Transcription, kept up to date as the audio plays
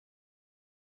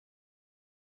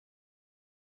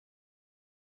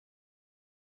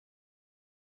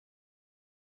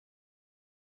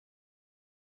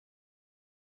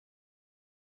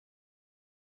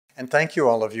And thank you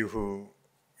all of you who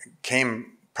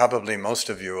came, probably most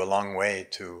of you, a long way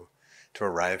to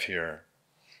arrive here.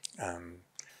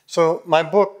 So my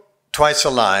book, Twice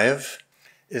Alive,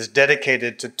 is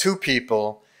dedicated to two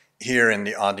people here in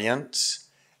the audience,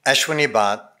 Ashwini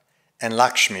Bhatt and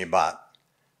Lakshmi Bhatt.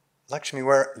 Lakshmi,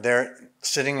 they're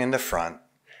sitting in the front.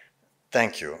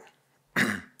 Thank you.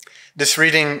 This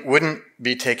reading wouldn't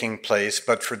be taking place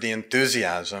but for the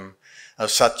enthusiasm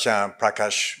of Satya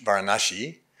Prakash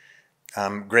Varanasi.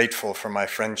 I'm grateful for my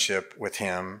friendship with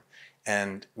him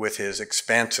and with his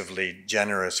expansively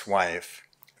generous wife,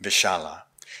 Vishala.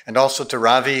 And also to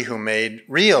Ravi, who made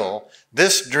real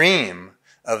this dream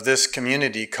of this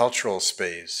community cultural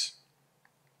space.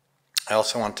 I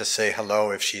also want to say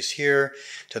hello, if she's here,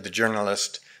 to the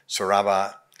journalist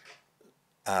Saurabha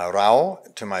Rao,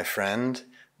 to my friend,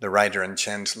 the writer and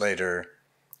translator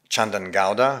Chandan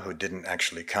Gowda, who didn't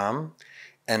actually come,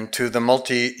 and to the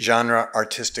multi-genre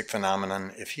artistic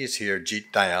phenomenon, if he's here,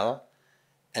 Jeet Dayal,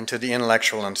 and to the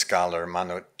intellectual and scholar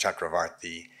Manu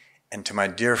Chakravarti, and to my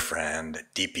dear friend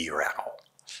D.P. Rao.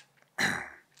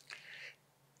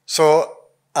 So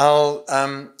I'll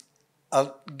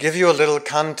give you a little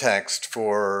context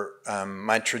for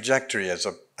my trajectory as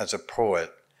a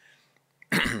poet.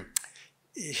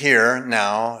 Here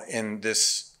now, in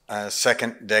this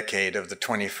second decade of the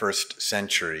 21st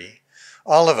century,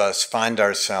 all of us find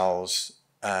ourselves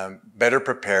better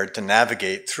prepared to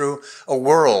navigate through a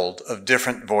world of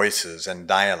different voices and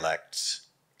dialects.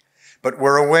 But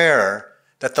we're aware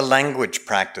that the language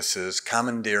practices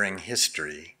commandeering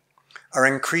history are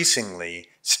increasingly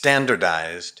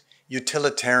standardized,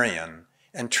 utilitarian,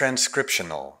 and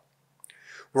transcriptional.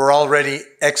 We're already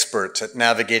experts at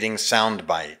navigating sound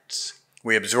bites.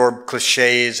 We absorb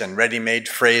cliches and ready-made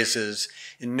phrases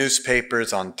in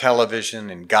newspapers, on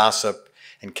television, in gossip,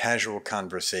 and casual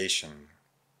conversation.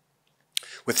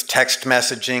 With text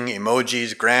messaging,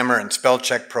 emojis, grammar, and spell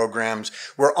check programs,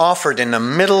 we're offered in the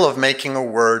middle of making a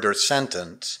word or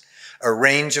sentence a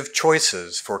range of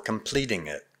choices for completing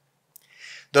it.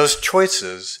 Those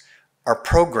choices are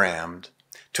programmed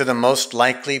to the most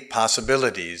likely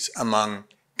possibilities among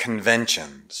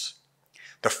conventions.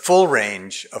 The full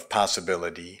range of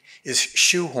possibility is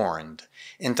shoehorned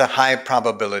into high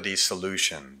probability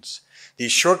solutions.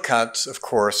 These shortcuts, of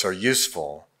course, are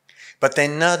useful, but they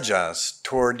nudge us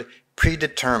toward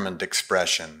predetermined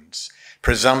expressions,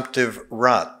 presumptive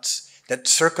ruts that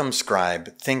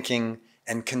circumscribe thinking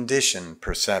and condition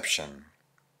perception.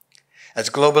 As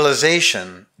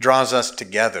globalization draws us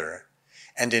together,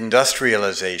 and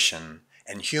industrialization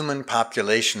and human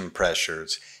population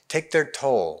pressures take their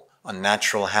toll on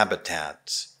natural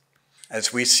habitats,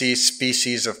 as we see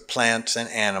species of plants and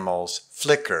animals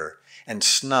flicker and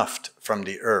snuffed from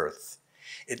the earth,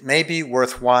 it may be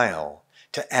worthwhile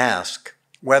to ask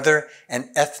whether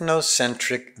an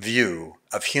ethnocentric view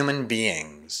of human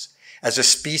beings as a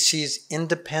species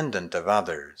independent of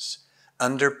others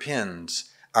underpins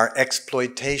our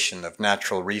exploitation of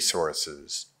natural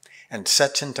resources and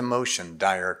sets into motion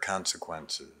dire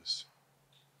consequences.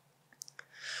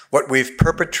 What we've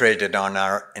perpetrated on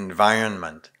our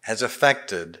environment has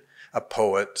affected a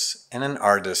poet's and an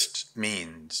artist's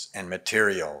means and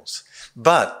materials.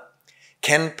 But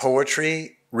can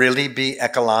poetry really be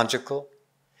ecological?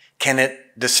 Can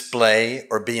it display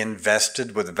or be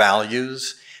invested with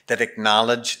values that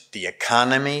acknowledge the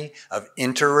economy of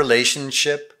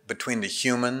interrelationship between the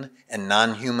human and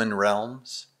non-human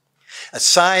realms?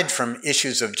 Aside from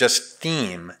issues of just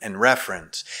theme and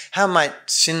reference, how might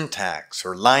syntax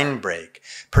or line break,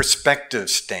 perspective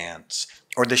stance,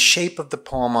 or the shape of the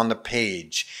poem on the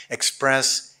page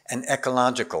express an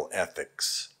ecological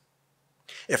ethics?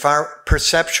 If our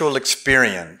perceptual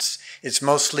experience is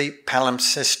mostly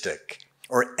palimpsestic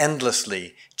or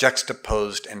endlessly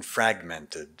juxtaposed and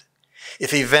fragmented,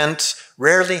 if events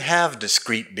rarely have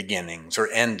discrete beginnings or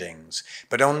endings,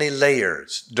 but only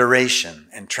layers, duration,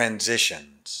 and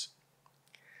transitions,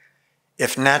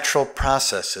 if natural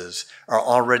processes are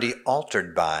already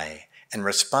altered by and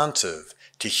responsive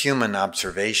to human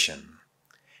observation,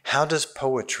 how does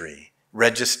poetry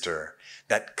register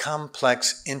that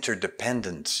complex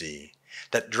interdependency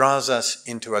that draws us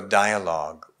into a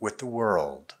dialogue with the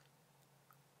world?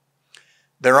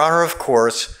 There are, of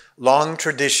course, long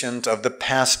traditions of the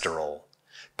pastoral,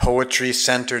 poetry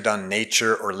centered on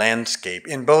nature or landscape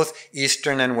in both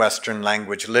Eastern and Western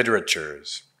language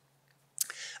literatures.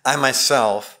 I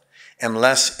myself am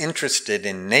less interested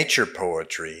in nature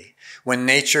poetry when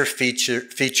nature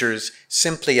features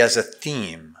simply as a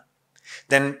theme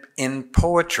than in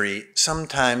poetry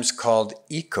sometimes called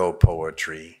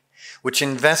eco-poetry, which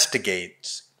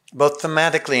investigates both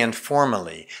thematically and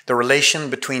formally, the relation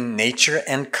between nature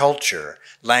and culture,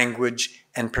 language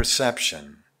and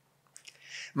perception.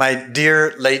 My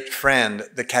dear late friend,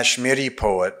 the Kashmiri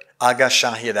poet Agha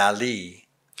Shahid Ali,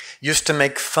 used to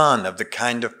make fun of the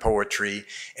kind of poetry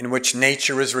in which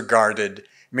nature is regarded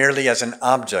merely as an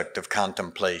object of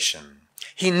contemplation.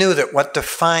 He knew that what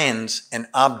defines an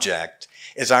object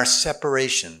is our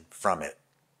separation from it.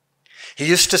 He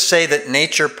used to say that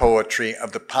nature poetry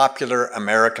of the popular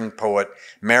American poet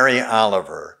Mary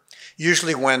Oliver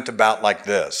usually went about like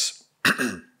this.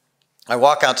 I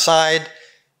walk outside,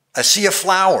 I see a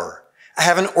flower, I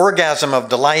have an orgasm of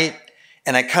delight,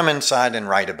 and I come inside and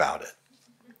write about it.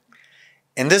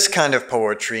 In this kind of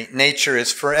poetry, nature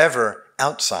is forever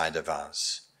outside of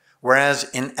us, whereas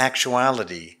in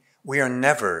actuality, we are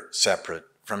never separate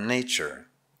from nature.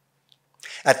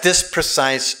 At this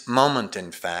precise moment,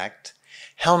 in fact,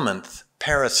 helminth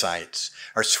parasites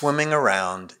are swimming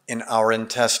around in our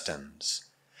intestines.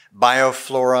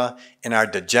 Bioflora in our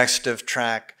digestive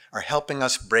tract are helping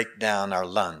us break down our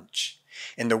lunch.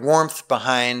 In the warmth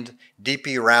behind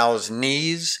D.P. Rao's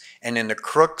knees and in the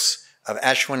crooks of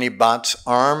Ashwini Bhatt's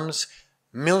arms,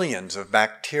 millions of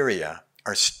bacteria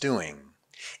are stewing.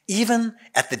 Even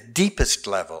at the deepest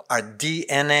level, our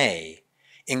DNA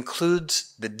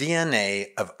includes the DNA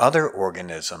of other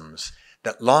organisms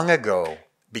that long ago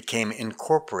became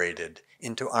incorporated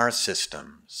into our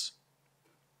systems.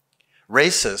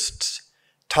 Racists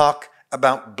talk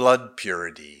about blood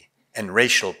purity and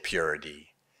racial purity,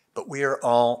 but we are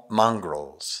all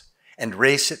mongrels, and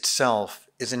race itself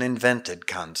is an invented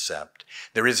concept.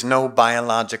 There is no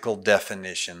biological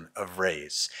definition of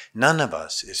race. None of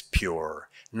us is pure,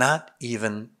 not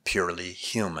even purely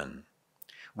human.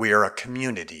 We are a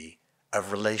community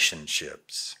of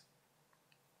relationships.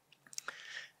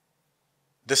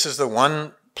 This is the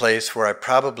one place where I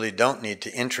probably don't need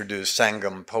to introduce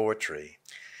Sangam poetry.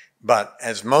 But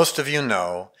as most of you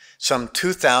know, some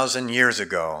 2,000 years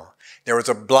ago, there was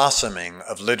a blossoming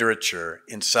of literature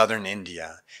in southern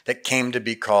India that came to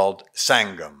be called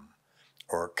Sangam,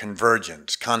 or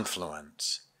convergence,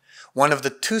 confluence. One of the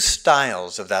two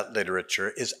styles of that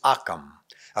literature is Akam,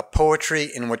 a poetry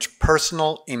in which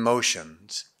personal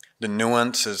emotions, the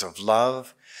nuances of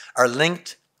love, are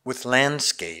linked with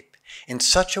landscape in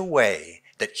such a way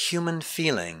that human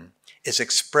feeling is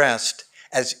expressed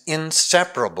as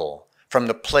inseparable from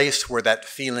the place where that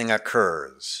feeling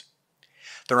occurs.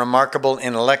 The remarkable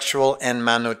intellectual N.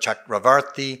 Manu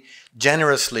Chakravarti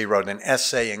generously wrote an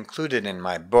essay included in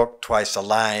my book, Twice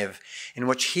Alive, in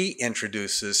which he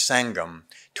introduces Sangam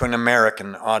to an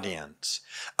American audience.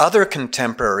 Other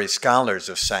contemporary scholars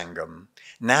of Sangam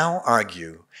now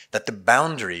argue that the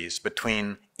boundaries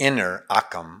between inner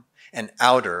Akam and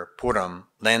outer Puram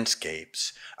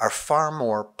landscapes are far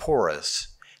more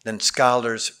porous than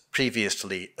scholars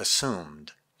previously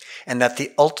assumed, and that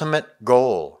the ultimate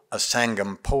goal of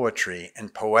Sangam poetry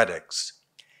and poetics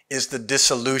is the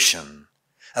dissolution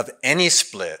of any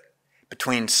split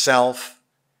between self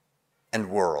and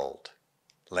world,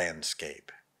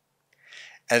 landscape.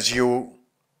 As you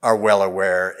are well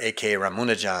aware, A.K.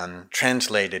 Ramunujan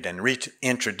translated and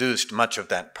reintroduced much of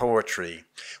that poetry,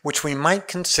 which we might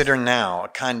consider now a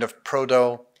kind of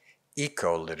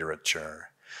proto-eco-literature,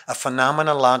 a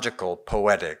phenomenological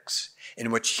poetics in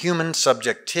which human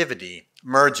subjectivity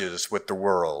merges with the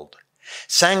world.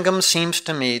 Sangam seems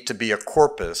to me to be a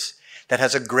corpus that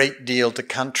has a great deal to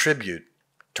contribute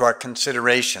to our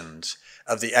considerations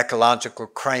of the ecological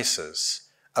crisis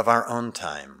of our own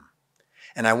time.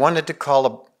 And I wanted to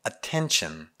call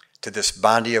attention to this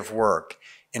body of work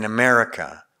in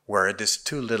America, where it is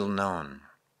too little known.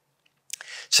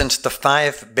 Since the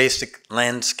 5 basic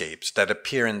landscapes that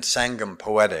appear in Sangam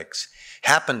poetics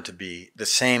happen to be the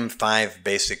same 5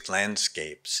 basic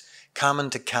landscapes common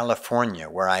to California,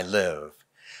 where I live,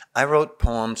 I wrote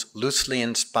poems loosely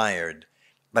inspired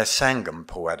by Sangam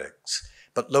poetics,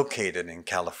 but located in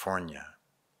California.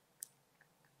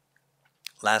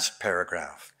 Last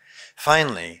paragraph.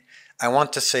 Finally, I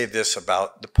want to say this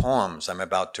about the poems I'm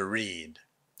about to read.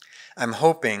 I'm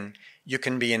hoping you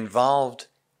can be involved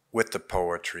with the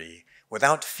poetry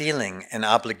without feeling an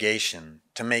obligation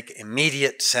to make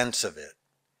immediate sense of it.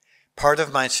 Part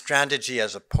of my strategy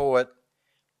as a poet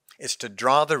is to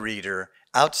draw the reader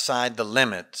outside the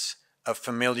limits of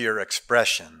familiar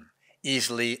expression,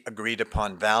 easily agreed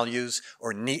upon values,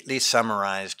 or neatly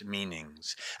summarized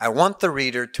meanings. I want the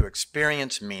reader to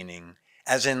experience meaning,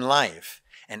 as in life,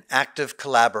 an active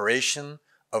collaboration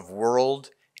of world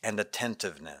and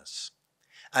attentiveness.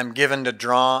 I'm given to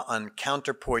draw on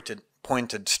counterpointed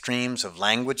pointed streams of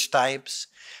language types,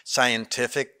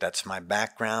 scientific, that's my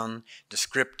background,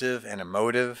 descriptive and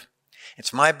emotive.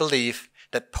 It's my belief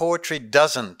that poetry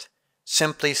doesn't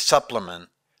simply supplement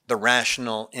the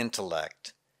rational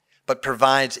intellect, but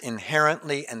provides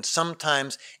inherently and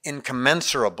sometimes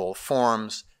incommensurable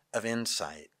forms of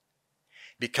insight.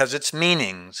 Because its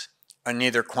meanings are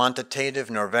neither quantitative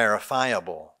nor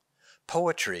verifiable,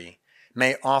 poetry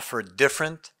may offer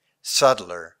different,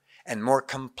 subtler, and more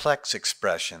complex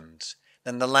expressions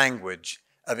than the language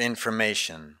of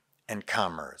information and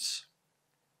commerce.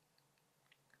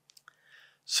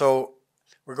 So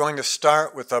we're going to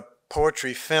start with a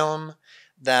poetry film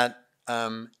that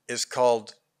is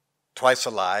called Twice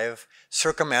Alive,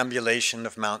 Circumambulation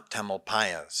of Mount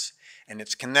Tamalpais. And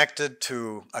it's connected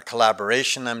to a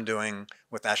collaboration I'm doing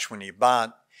with Ashwini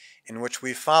Bhatt, in which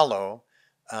we follow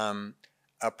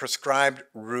a prescribed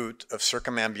route of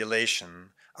circumambulation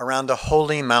around a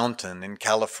holy mountain in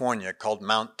California called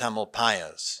Mount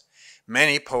Tamalpais.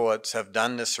 Many poets have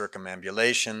done this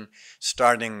circumambulation,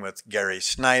 starting with Gary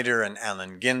Snyder and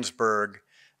Allen Ginsberg,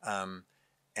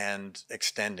 and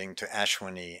extending to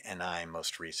Ashwini and I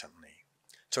most recently.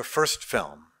 So first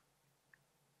film.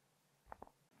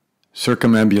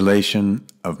 Circumambulation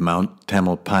of Mount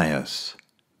Tamalpais.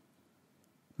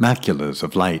 Maculas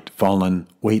of light fallen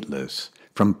weightless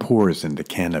from pores in the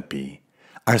canopy,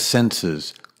 our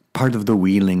senses part of the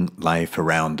wheeling life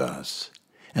around us,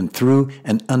 and through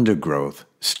an undergrowth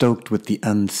stoked with the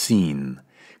unseen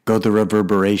go the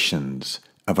reverberations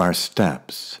of our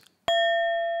steps.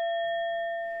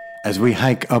 As we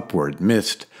hike upward,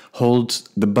 mist holds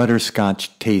the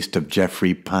butterscotch taste of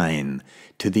Jeffrey pine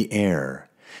to the air,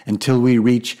 until we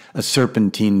reach a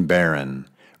serpentine barren,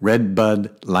 red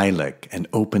bud, lilac, and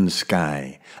open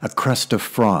sky, a crust of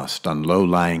frost on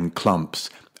low-lying clumps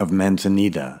of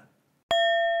manzanita.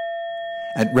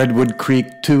 At Redwood Creek,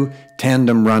 2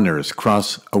 tandem runners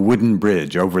cross a wooden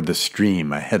bridge over the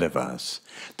stream ahead of us,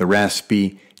 the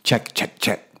raspy check, check,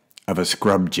 check of a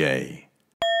scrub jay.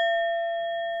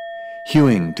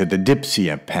 Hewing to the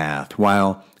Dipsia path,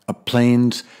 while a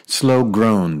plain's slow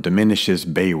groan diminishes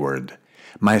bayward,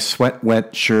 my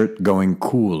sweat-wet shirt going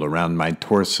cool around my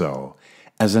torso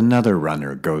as another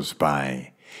runner goes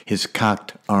by, his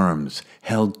cocked arms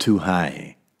held too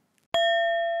high.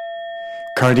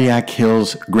 Cardiac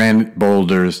hills, granite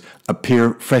boulders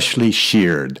appear freshly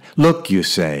sheared. Look, you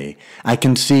say, I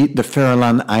can see the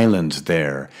Farallon Islands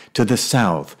there, to the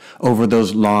south, over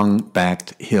those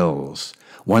long-backed hills.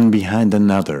 One behind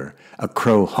another, a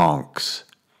crow honks.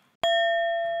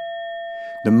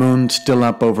 The moon still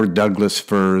up over Douglas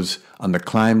firs on the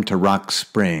climb to Rock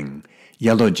Spring.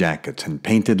 Yellow jackets and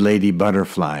painted lady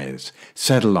butterflies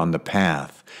settle on the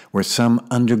path where some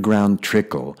underground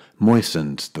trickle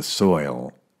moistens the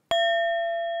soil.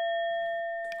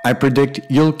 I predict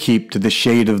you'll keep to the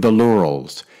shade of the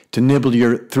laurels to nibble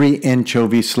your 3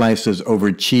 anchovy slices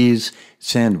over cheese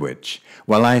sandwich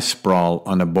while I sprawl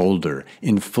on a boulder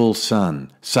in full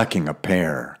sun sucking a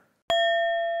pear.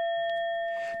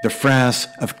 The frass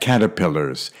of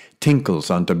caterpillars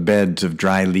tinkles onto beds of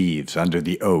dry leaves under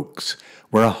the oaks,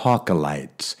 where a hawk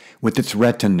alights with its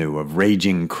retinue of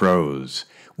raging crows.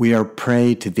 We are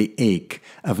prey to the ache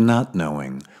of not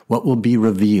knowing what will be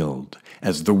revealed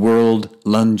as the world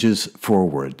lunges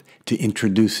forward to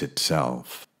introduce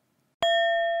itself.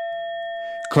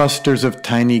 Clusters of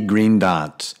tiny green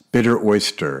dots, bitter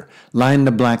oyster, line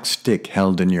the black stick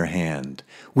held in your hand.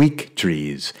 Weak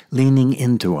trees leaning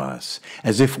into us,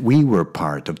 as if we were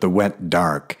part of the wet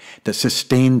dark that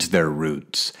sustains their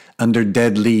roots under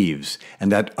dead leaves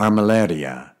and at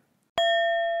armillaria.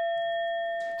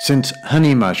 Since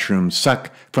honey mushrooms suck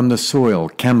from the soil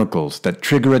chemicals that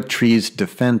trigger a tree's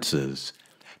defenses,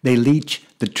 they leach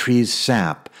the tree's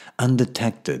sap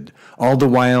undetected, all the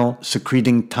while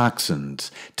secreting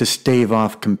toxins to stave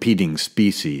off competing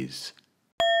species.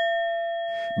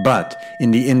 But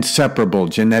in the inseparable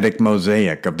genetic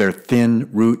mosaic of their thin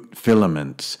root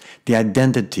filaments, the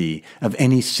identity of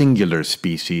any singular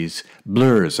species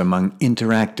blurs among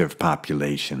interactive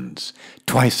populations,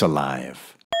 twice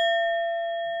alive.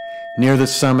 Near the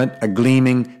summit, a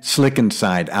gleaming,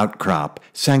 slick-inside outcrop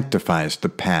sanctifies the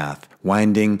path,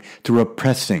 winding through a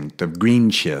precinct of green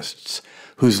schists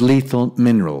whose lethal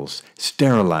minerals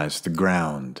sterilize the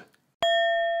ground.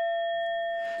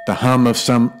 The hum of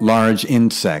some large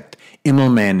insect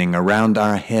immelmanning around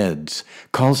our heads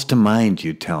calls to mind,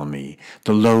 you tell me,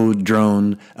 the low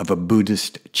drone of a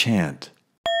Buddhist chant.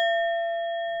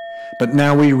 But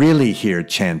now we really hear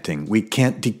chanting we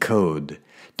can't decode,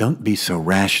 Don't be so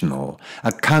rational.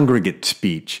 A congregate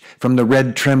speech from the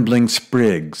red trembling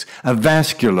sprigs, a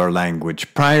vascular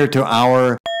language prior to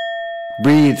our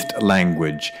breathed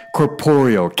language,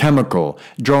 corporeal, chemical,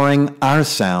 drawing our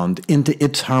sound into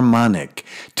its harmonic,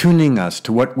 tuning us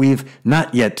to what we've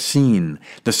not yet seen,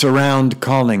 the surround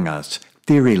calling us,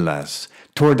 theoryless,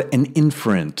 toward an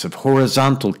inference of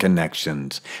horizontal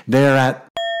connections, there at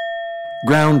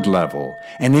ground level,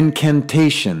 an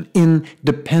incantation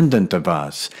independent of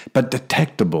us, but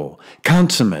detectable,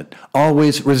 consummate,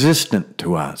 always resistant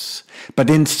to us,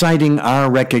 but inciting our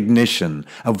recognition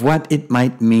of what it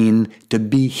might mean to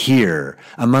be here,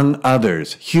 among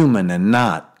others, human and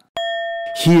not.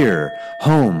 Here,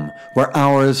 home, where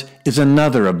ours is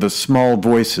another of the small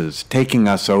voices taking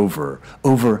us over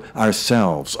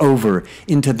ourselves, over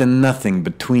into the nothing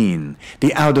between,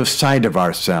 the out of sight of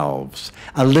ourselves,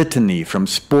 a litany from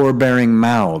spore-bearing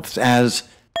mouths as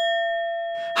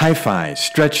hi-fi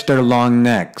stretch their long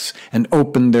necks and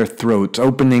open their throats,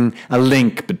 opening a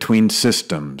link between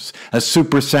systems, a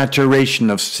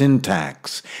supersaturation of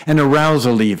syntax, an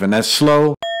arousal even as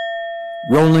slow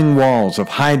rolling walls of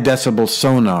high-decibel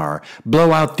sonar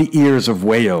blow out the ears of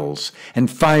whales,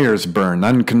 and fires burn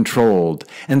uncontrolled,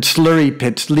 and slurry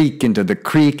pits leak into the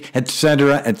creek,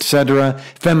 etc., etc.,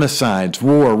 femicides,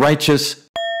 war, righteous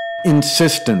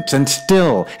insistence, and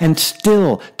still,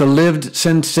 the lived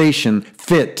sensation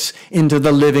fits into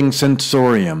the living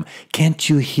sensorium. Can't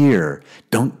you hear?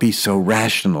 Don't be so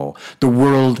rational. The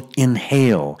world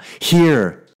inhale.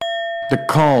 Hear the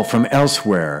call from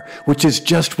elsewhere, which is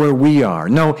just where we are,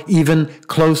 no, even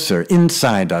closer,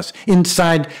 inside us,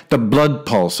 inside the blood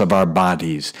pulse of our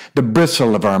bodies, the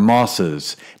bristle of our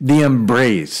mosses, the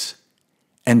embrace,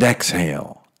 and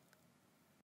exhale.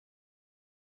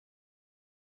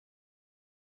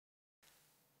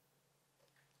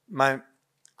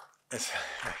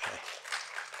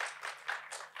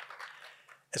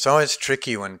 It's always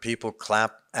tricky when people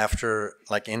clap after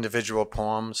like individual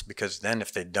poems, because then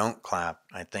if they don't clap,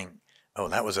 I think, oh,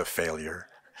 that was a failure.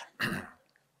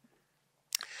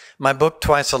 My book,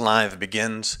 Twice Alive,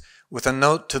 begins with a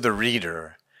note to the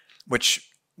reader,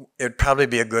 which it'd probably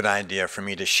be a good idea for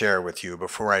me to share with you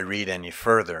before I read any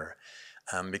further,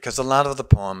 because a lot of the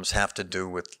poems have to do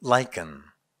with lichen.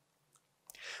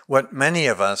 What many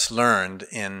of us learned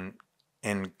in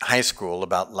high school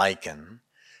about lichen,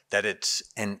 that it's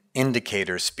an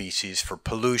indicator species for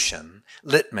pollution.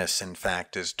 Litmus, in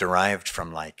fact, is derived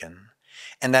from lichen,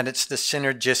 and that it's the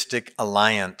synergistic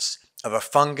alliance of a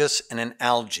fungus and an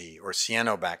algae, or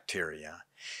cyanobacteria,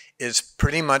 is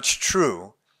pretty much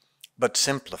true, but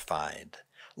simplified.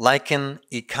 Lichen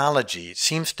ecology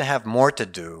seems to have more to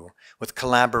do with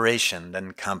collaboration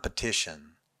than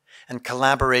competition, and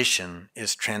collaboration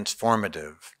is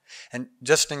transformative. And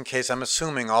just in case, I'm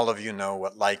assuming all of you know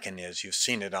what lichen is. You've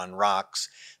seen it on rocks,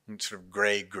 and sort of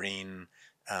gray-green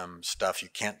stuff. You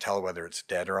can't tell whether it's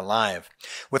dead or alive.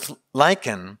 With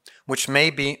lichen, which may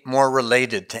be more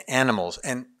related to animals,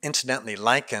 and incidentally,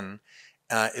 lichen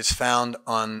is found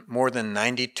on more than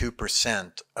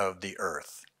 92% of the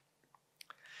earth.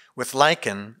 With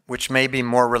lichen, which may be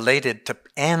more related to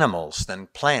animals than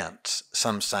plants,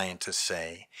 some scientists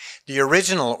say, the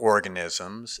original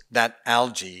organisms, that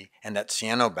algae and that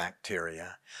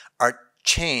cyanobacteria, are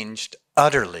changed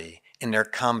utterly in their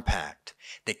compact.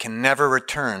 They can never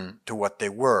return to what they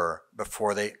were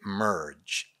before they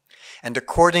merge. And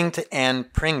according to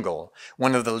Anne Pringle,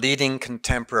 one of the leading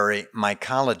contemporary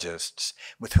mycologists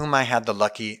with whom I had the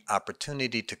lucky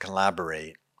opportunity to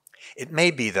collaborate, it may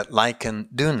be that lichen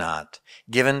do not,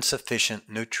 given sufficient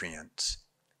nutrients,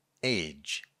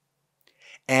 age.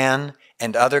 Anne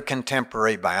and other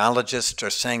contemporary biologists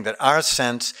are saying that our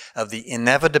sense of the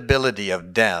inevitability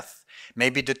of death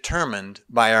may be determined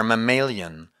by our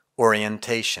mammalian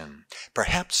orientation.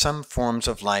 Perhaps some forms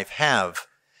of life have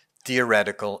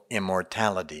theoretical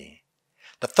immortality.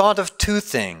 The thought of two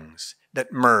things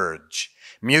that merge,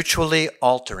 mutually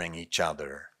altering each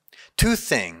other, two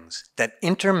things that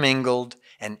intermingled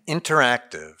and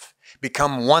interactive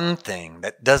become one thing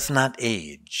that does not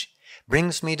age,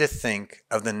 brings me to think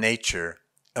of the nature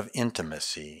of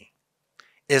intimacy.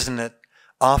 Isn't it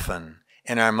often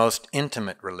in our most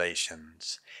intimate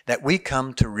relations that we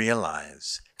come to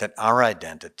realize that our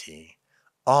identity,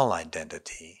 all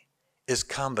identity, is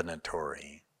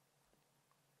combinatory?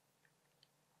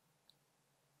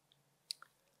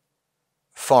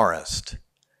 Forest.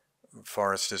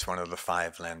 Forest is one of the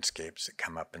 5 landscapes that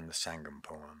come up in the Sangam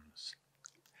poems.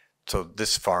 So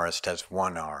this forest has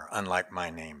 1 R, unlike my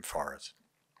name, Forrest.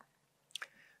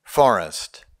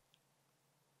 Forest.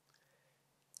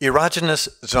 Erogenous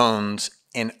zones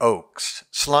in oaks,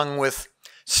 slung with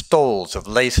stoles of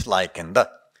lace lichen, the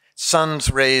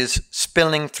sun's rays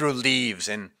spilling through leaves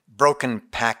in broken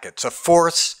packets. A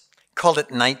force, call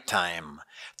it nighttime,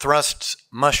 thrusts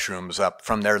mushrooms up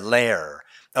from their lair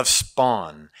of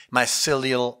spawn,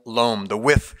 mycelial loam, the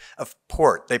whiff of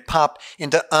port. They pop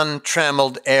into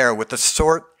untrammeled air with the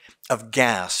sort of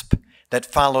gasp that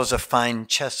follows a fine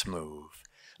chess move.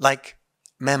 Like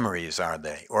memories, are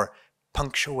they, or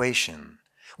punctuation?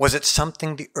 Was it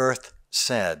something the earth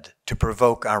said to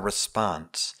provoke our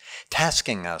response,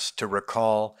 tasking us to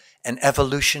recall an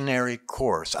evolutionary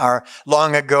course, our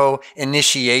long ago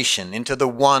initiation into the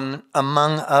one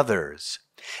among others?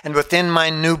 And within my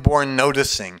newborn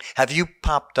noticing, have you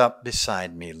popped up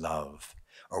beside me, love?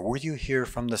 Or were you here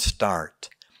from the start,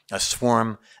 a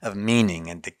swarm of meaning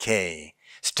and decay,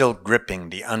 still gripping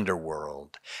the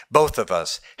underworld? Both of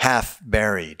us half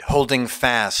buried, holding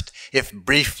fast, if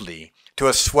briefly, to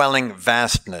a swelling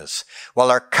vastness, while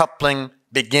our coupling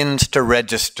begins to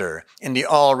register in the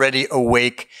already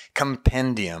awake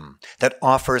compendium that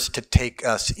offers to take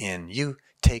us in. You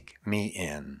take me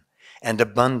in. And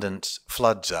abundance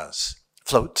floods us,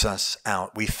 floats us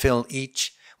out. We fill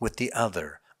each with the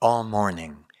other. All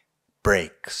morning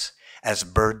breaks as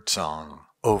birdsong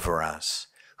over us,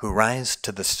 who rise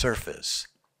to the surface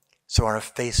so our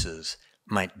faces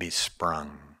might be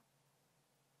sprung.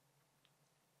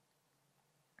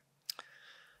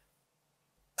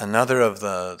 Another of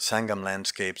the Sangam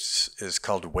landscapes is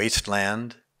called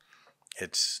Wasteland.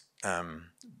 It's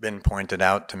been pointed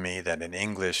out to me that in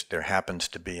English there happens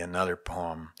to be another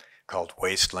poem called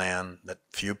Wasteland that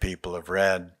few people have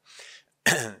read.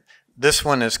 This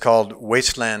one is called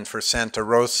Wasteland for Santa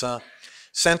Rosa.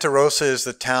 Santa Rosa is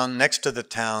the town next to the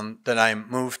town that I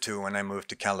moved to when I moved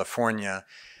to California.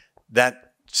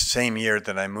 That same year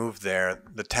that I moved there,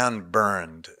 the town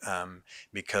burned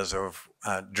because of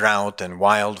drought and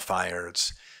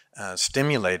wildfires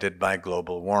stimulated by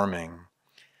global warming.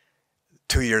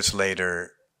 2 years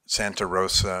later, Santa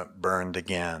Rosa burned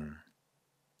again.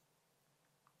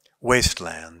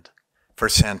 Wasteland for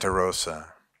Santa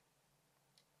Rosa.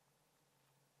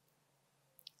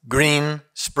 Green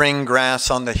spring grass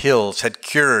on the hills had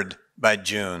cured by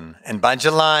June, and by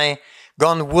July,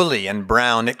 gone woolly and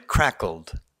brown, it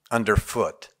crackled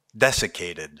underfoot,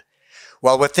 desiccated,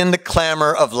 while within the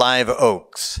clamor of live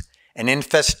oaks, an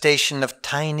infestation of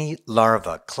tiny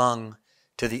larvae clung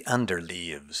to the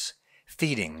underleaves,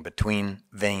 feeding between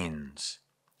veins.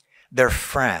 Their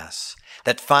frass,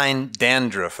 that fine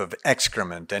dandruff of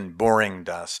excrement and boring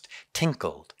dust,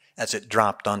 tinkled as it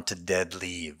dropped onto dead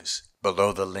leaves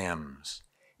below the limbs.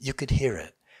 You could hear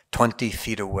it 20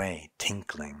 feet away,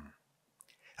 tinkling.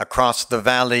 Across the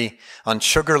valley, on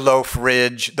Sugarloaf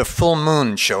Ridge, the full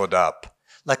moon showed up,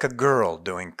 like a girl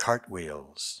doing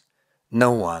cartwheels.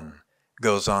 No one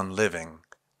goes on living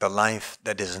the life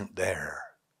that isn't there.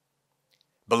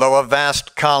 Below a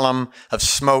vast column of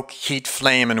smoke, heat,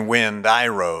 flame, and wind, I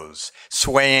rose,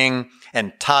 swaying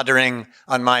and tottering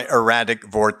on my erratic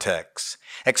vortex,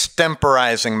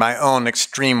 extemporizing my own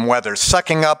extreme weather,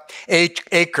 sucking up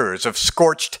acres of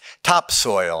scorched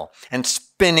topsoil and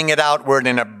spinning it outward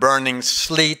in a burning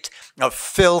sleet of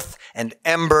filth and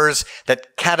embers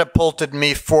that catapulted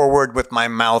me forward with my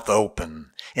mouth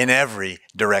open in every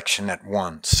direction at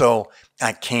once. So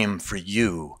I came for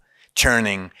you,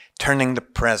 turning the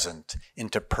present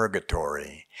into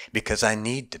purgatory, because I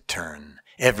need to turn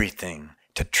everything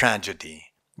to tragedy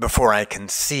before I can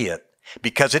see it,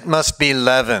 because it must be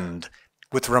leavened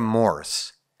with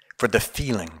remorse for the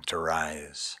feeling to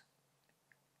rise.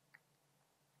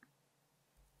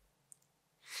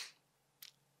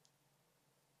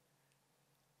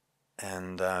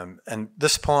 And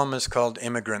this poem is called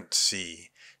Immigrant Sea.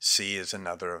 Sea is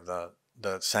another of the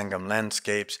Sangam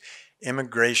landscapes.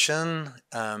 Immigration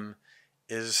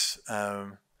is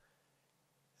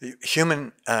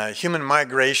human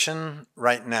migration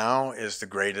right now is the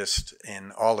greatest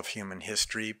in all of human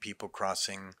history. People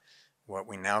crossing what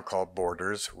we now call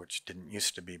borders, which didn't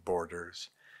used to be borders.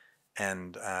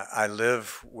 And I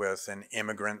live with an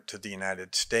immigrant to the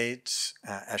United States,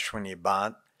 Ashwini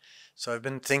Bhatt. So I've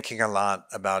been thinking a lot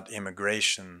about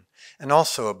immigration and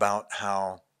also about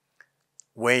how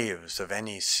waves of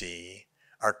any sea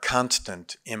are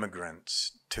constant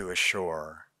immigrants to a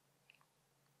shore.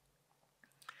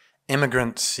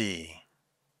 Immigrant Sea.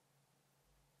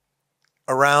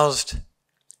 Aroused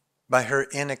by her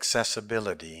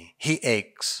inaccessibility, he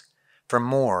aches for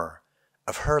more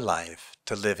of her life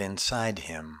to live inside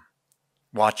him,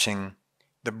 watching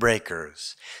the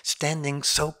breakers, standing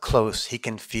so close he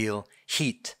can feel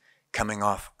heat coming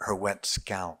off her wet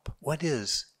scalp. What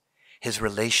is his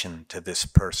relation to this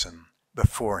person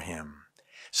before him?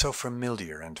 so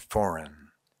familiar and foreign.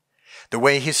 The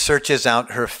way he searches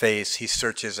out her face, he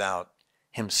searches out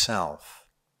himself.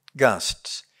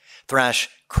 Gusts thrash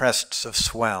crests of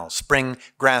swell, spring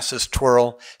grasses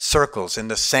twirl circles in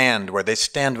the sand where they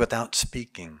stand without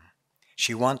speaking.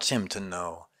 She wants him to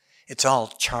know. It's all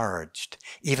charged,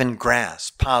 even grass,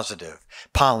 positive,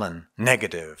 pollen,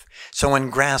 negative. So when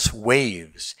grass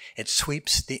waves, it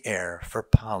sweeps the air for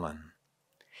pollen.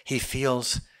 He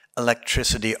feels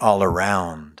electricity all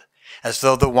around, as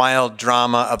though the wild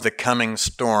drama of the coming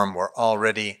storm were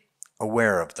already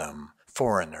aware of them,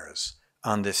 foreigners,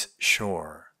 on this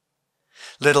shore.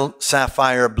 Little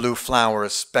sapphire blue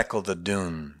flowers speckle the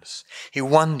dunes. He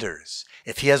wonders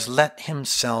if he has let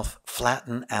himself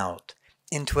flatten out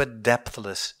into a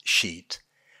depthless sheet,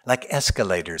 like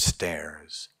escalator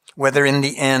stairs, whether in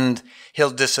the end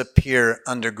he'll disappear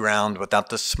underground without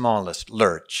the smallest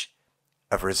lurch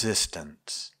of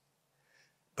resistance.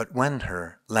 But when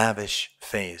her lavish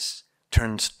face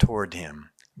turns toward him,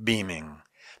 beaming,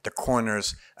 the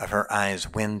corners of her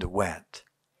eyes wind wet,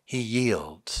 he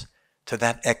yields to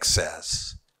that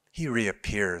excess. He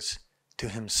reappears to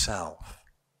himself.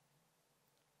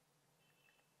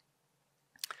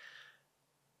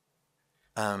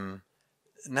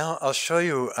 Now I'll show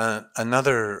you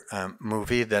another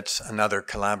movie that's another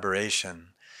collaboration,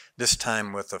 this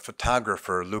time with a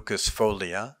photographer, Lucas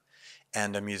Folia,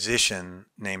 and a musician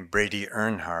named Brady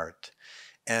Earnhardt.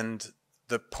 And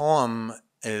the poem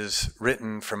is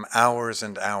written from hours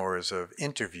and hours of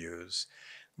interviews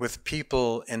with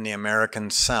people in the American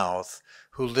South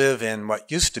who live in what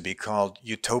used to be called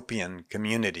utopian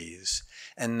communities,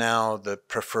 and now the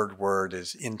preferred word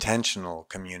is intentional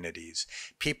communities,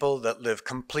 people that live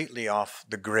completely off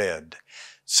the grid.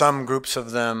 Some groups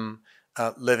of them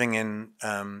living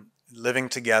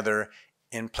together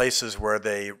in places where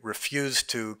they refuse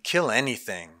to kill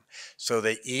anything. So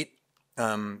they eat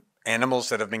animals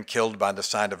that have been killed by the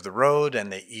side of the road,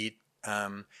 and they eat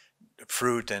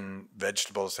fruit and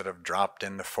vegetables that have dropped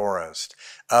in the forest.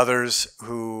 Others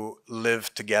who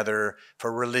live together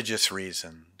for religious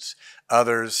reasons.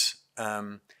 Others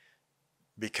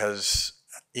because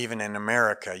even in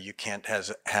America you can't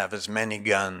have as many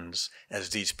guns as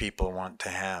these people want to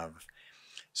have.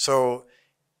 So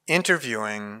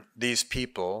interviewing these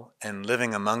people and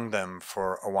living among them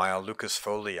for a while, Lucas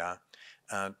Folia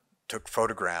took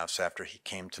photographs after he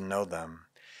came to know them.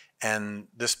 And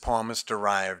this poem is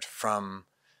derived from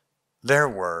their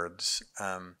words.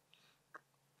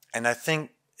 And I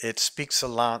think it speaks a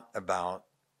lot about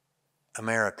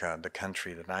America, the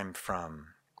country that I'm from.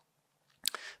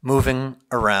 Moving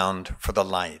around for the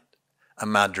light, a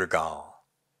madrigal.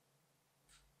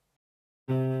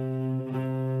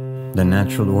 The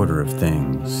natural order of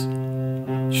things.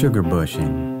 Sugar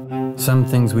bushing. Some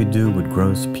things we do would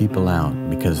gross people out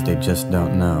because they just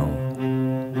don't know.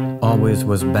 Always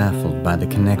was baffled by the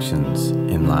connections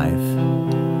in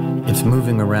life. It's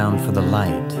moving around for the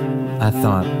light. I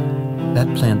thought,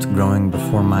 that plant's growing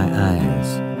before my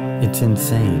eyes. It's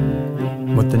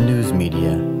insane. What the news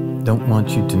media don't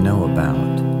want you to know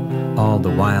about. All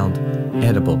the wild,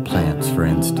 edible plants, for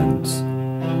instance.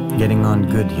 Getting on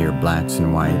good here, blacks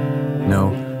and white.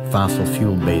 No fossil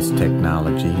fuel-based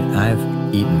technology. I've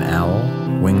eaten owl,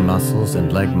 wing mussels,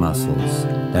 and leg mussels.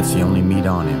 That's the only meat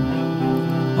on him.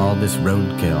 All this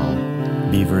roadkill,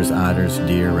 beavers, otters,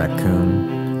 deer,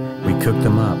 raccoon. We cook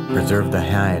them up, preserve the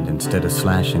hide instead of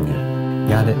slashing it.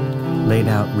 Got it laid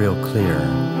out real clear.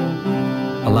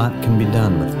 A lot can be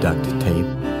done with duct tape.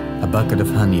 A bucket of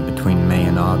honey between May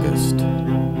and August.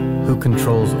 Who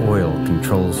controls oil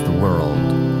controls the world.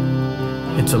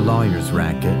 It's a lawyer's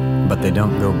racket, but they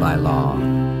don't go by law.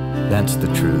 That's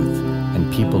the truth,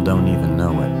 and people don't even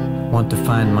know it. Want to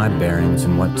find my bearings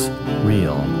in what's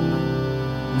real.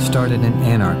 Started an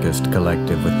anarchist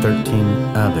collective with 13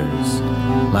 others,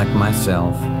 like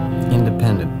myself,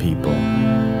 independent people.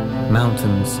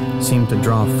 Mountains seem to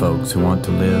draw folks who want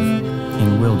to live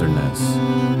in wilderness.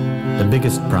 The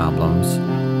biggest problems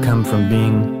come from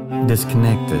being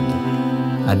disconnected.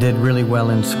 I did really well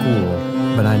in school,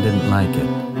 but I didn't like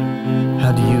it.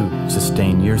 How do you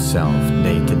sustain yourself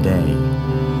day to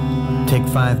day? Take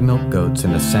 5 milk goats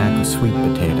and a sack of sweet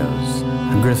potatoes.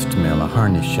 A grist mill, a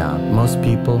harness shop. Most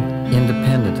people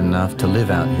independent enough to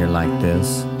live out here like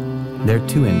this. They're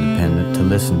too independent to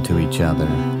listen to each other.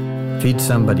 Feed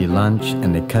somebody lunch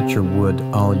and they cut your wood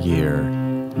all year.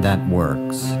 That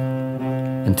works.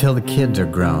 Until the kids are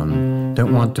grown,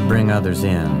 don't want to bring others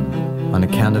in on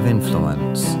account of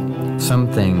influence.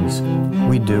 Some things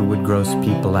we do would gross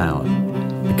people out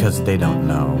because they don't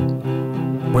know.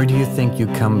 Where do you think you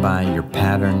come by your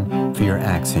pattern for your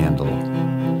axe handle?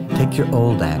 Take your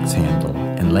old axe handle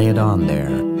and lay it on there.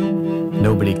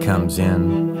 Nobody comes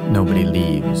in, nobody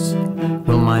leaves.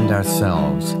 We'll mind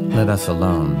ourselves, let us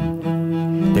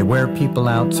alone. They wear people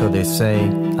out, so they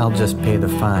say, I'll just pay the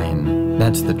fine.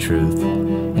 That's the truth,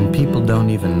 and people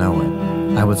don't even know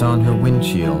it. I was on her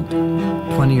windshield,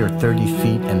 20 or 30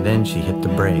 feet, and then she hit the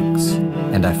brakes,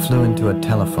 and I flew into a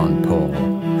telephone pole.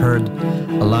 Heard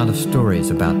a lot of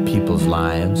stories about people's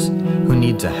lives, who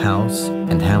needs a house,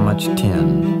 and how much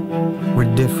tin.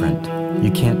 We're different.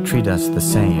 You can't treat us the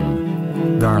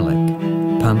same. Garlic,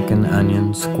 pumpkin,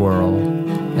 onion, squirrel,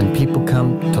 and people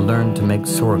come to learn to make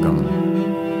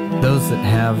sorghum. Those that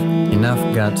have enough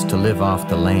guts to live off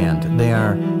the land, they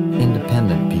are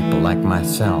independent people like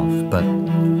myself, but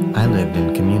I lived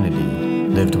in community,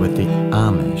 lived with the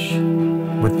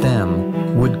Amish. With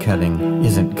them, wood cutting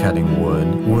isn't cutting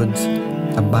wood. Wood's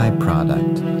a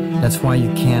byproduct. That's why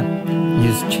you can't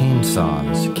use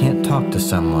chainsaws. You can't talk to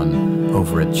someone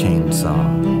over a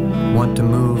chainsaw. Want to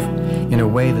move in a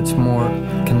way that's more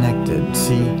connected,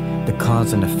 see the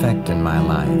cause and effect in my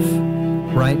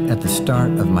life. Right at the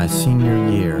start of my senior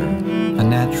year, a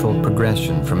natural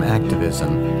progression from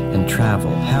activism and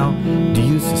travel. How do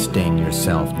you sustain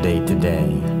yourself day to day?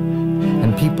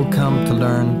 And people come to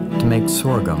learn to make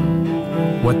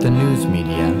sorghum. What the news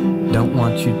media don't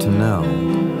want you to know.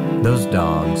 Those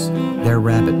dogs, they're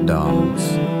rabbit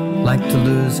dogs. Like to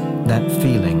lose that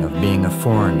feeling of being a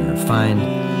foreigner, find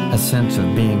a sense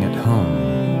of being at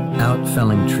home. Out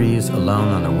felling trees alone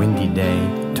on a windy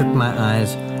day, took my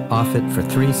eyes off it for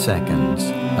 3 seconds.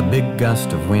 A big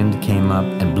gust of wind came up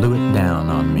and blew it down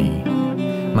on me.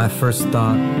 My first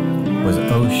thought was,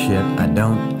 oh shit, I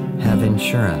don't have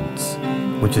insurance,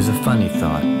 which is a funny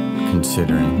thought,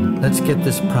 considering. Let's get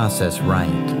this process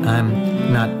right.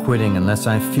 I'm not quitting unless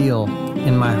I feel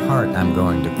in my heart I'm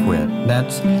going to quit.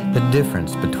 That's the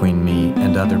difference between me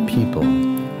and other people.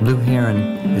 Blue heron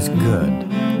is good,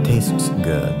 tastes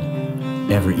good.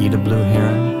 Ever eat a blue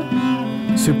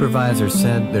heron? Supervisor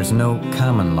said there's no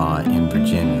common law in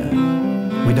Virginia.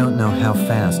 We don't know how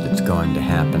fast it's going to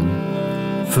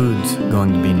happen. Food's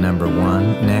going to be number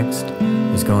one. Next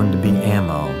is going to be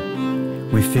ammo.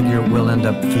 We figure we'll end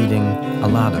up feeding a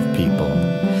lot of people.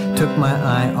 Took my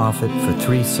eye off it for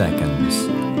 3 seconds.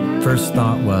 First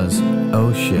thought was,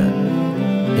 oh shit,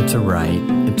 it's a right.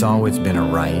 It's always been a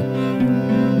right.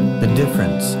 The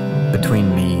difference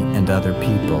between me and other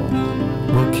people.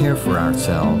 We'll care for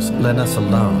ourselves. Let us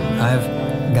alone.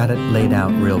 I've got it laid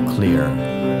out real clear.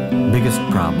 Biggest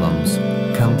problems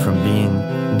come from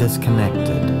being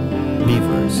disconnected.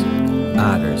 Beavers,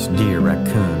 otters, deer,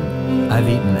 raccoon. I've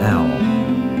eaten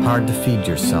owl. Hard to feed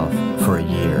yourself for a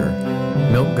year.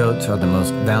 Milk goats are the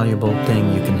most valuable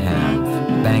thing you can have.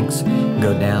 Banks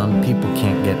go down, people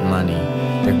can't get money.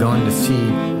 They're going to see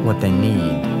what they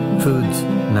need. Food's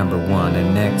number one,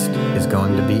 and next is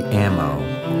going to be ammo.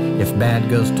 If bad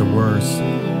goes to worse,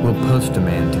 we'll post a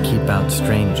man to keep out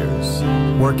strangers.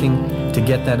 Working to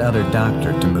get that other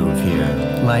doctor to move here.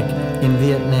 Like in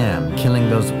Vietnam, killing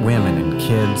those women and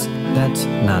kids, that's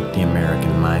not the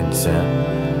American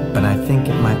mindset. But I think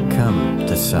it might come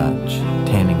to such.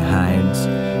 Tanning hides,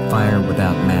 fire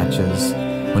without matches.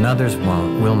 When others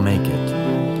won't, we'll make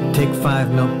it. Take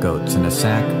 5 milk goats and a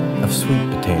sack of sweet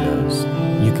potatoes.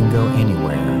 You can go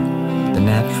anywhere. The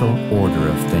natural order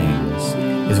of things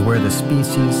is where the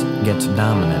species gets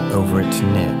dominant over its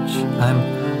niche.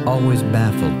 I'm always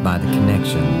baffled by the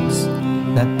connections.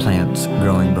 That plant's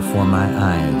growing before my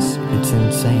eyes. It's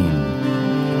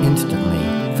insane.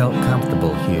 Instantly felt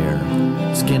comfortable here.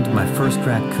 Skinned my first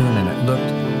raccoon and it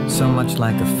looked so much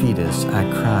like a fetus I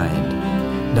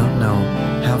cried. Don't know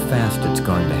how fast it's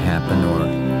going to happen or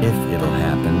if it'll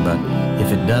happen, but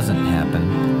if it doesn't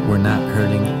happen, we're not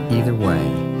hurting either way.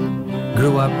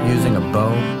 Grew up using a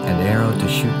bow and arrow to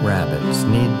shoot rabbits.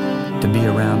 Need to be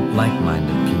around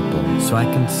like-minded people so I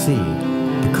can see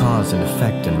the cause and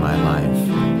effect in my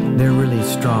life. They're really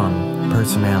strong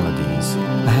personalities.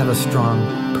 I have a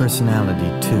strong personality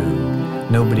too.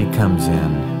 Nobody comes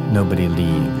in, nobody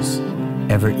leaves.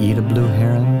 Ever eat a blue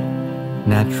heron?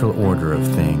 Natural order of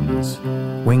things.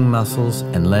 Wing muscles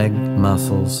and leg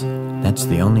muscles, that's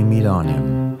the only meat on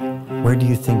him. Where do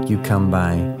you think you come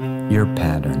by your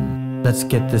pattern? Let's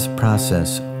get this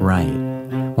process right.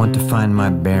 Want to find my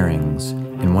bearings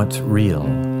in what's real.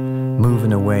 Move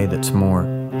in a way that's more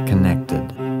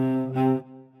connected.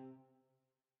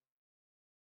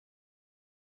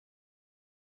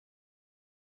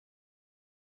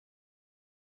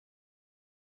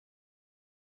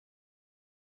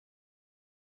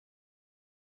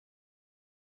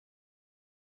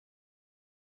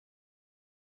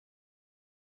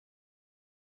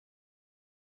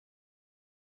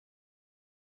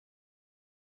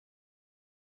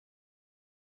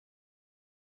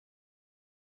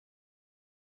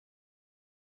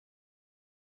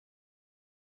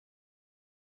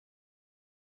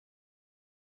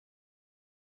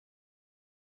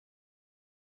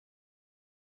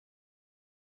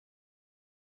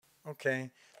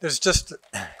 Okay. There's just,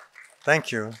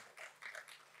 thank you.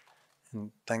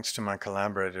 And thanks to my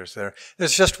collaborators there.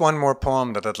 There's just one more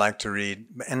poem that I'd like to read,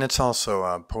 and it's also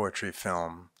a poetry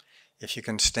film. If you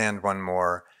can stand one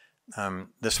more.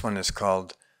 This one is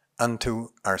called Unto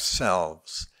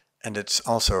Ourselves, and it's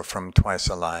also from Twice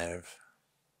Alive.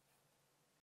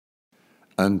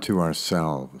 Unto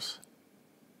ourselves.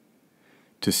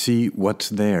 To see what's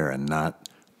there and not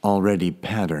already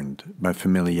patterned by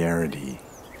familiarity.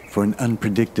 For an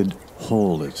unpredicted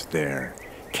whole is there,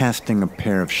 casting a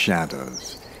pair of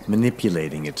shadows,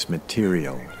 manipulating its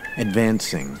material,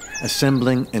 advancing,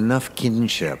 assembling enough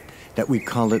kinship that we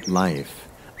call it life,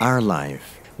 our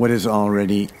life, what is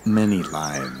already many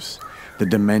lives, the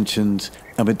dimensions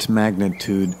of its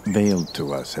magnitude veiled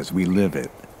to us as we live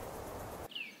it.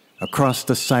 Across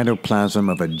the cytoplasm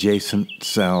of adjacent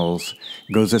cells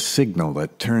goes a signal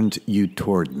that turns you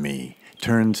toward me,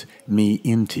 turns me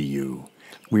into you.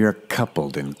 We are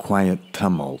coupled in quiet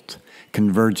tumult,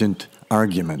 convergent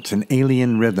arguments, an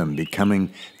alien rhythm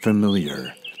becoming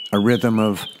familiar, a rhythm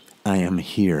of I am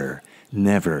here,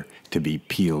 never to be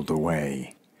peeled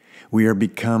away. We are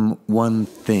become one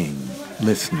thing,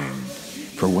 listening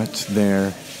for what's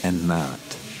there and not.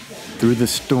 Through the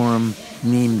storm,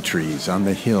 neem trees on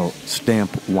the hill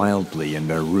stamp wildly in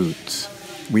their roots.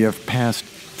 We have passed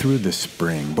through the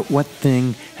spring, but what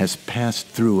thing has passed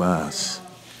through us?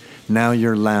 Now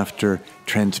your laughter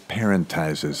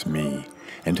transparentizes me,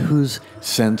 and whose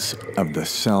sense of the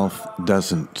self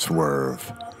doesn't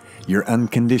swerve? Your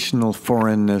unconditional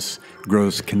foreignness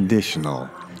grows conditional,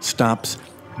 stops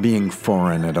being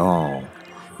foreign at all.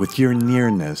 With your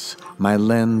nearness, my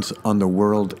lens on the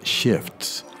world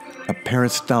shifts. A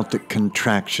peristaltic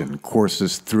contraction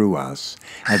courses through us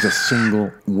as a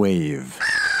single wave.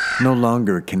 No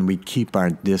longer can we keep our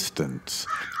distance,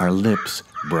 our lips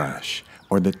brush,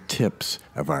 or the tips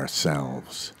of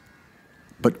ourselves.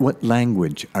 But what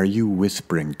language are you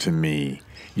whispering to me,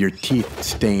 your teeth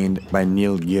stained by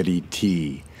Nilgiri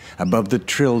tea, above the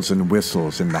trills and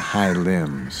whistles in the high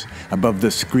limbs, above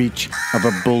the screech of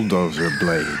a bulldozer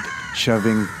blade,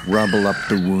 shoving rubble up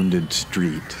the wounded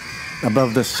street,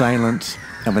 above the silence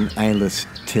of an eyeless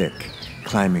tick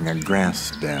climbing a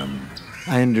grass stem?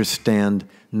 I understand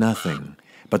nothing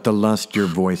but the lust your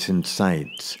voice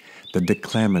incites, the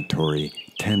declamatory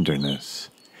tenderness.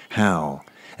 How,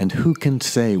 and who can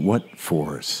say what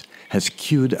force has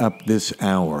queued up this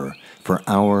hour for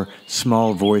our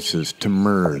small voices to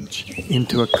merge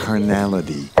into a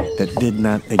carnality that did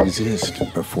not exist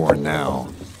before now?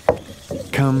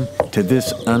 Come to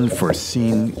this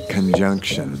unforeseen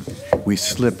conjunction. We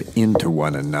slip into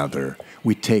one another.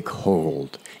 We take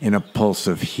hold in a pulse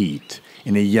of heat,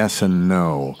 in a yes and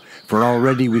no, for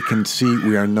already we can see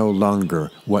we are no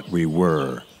longer what we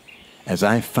were. As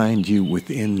I find you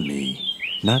within me,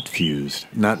 not fused,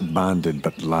 not bonded,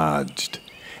 but lodged.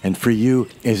 And for you,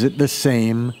 is it the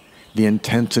same? The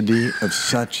intensity of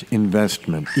such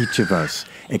investment, each of us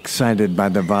excited by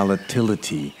the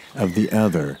volatility of the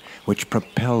other, which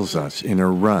propels us in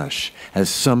a rush as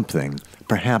something,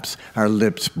 perhaps our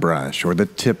lips brush or the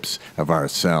tips of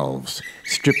ourselves,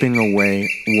 stripping away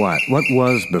what? What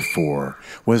was before?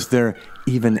 Was there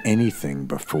even anything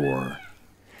before?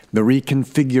 The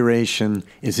reconfiguration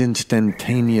is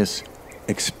instantaneous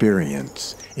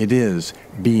experience. It is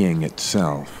being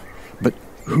itself. But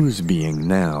whose being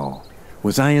now?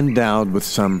 Was I endowed with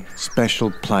some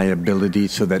special pliability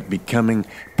so that becoming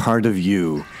part of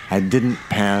you, I didn't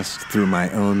pass through my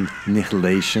own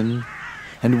nihilation?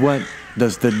 And what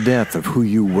does the death of who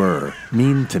you were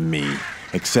mean to me,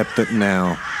 except that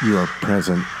now you are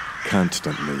present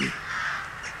constantly?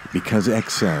 Because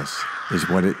excess is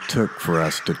what it took for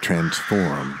us to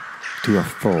transform, to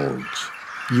effulge.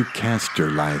 You cast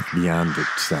your life beyond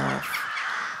itself.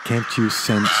 Can't you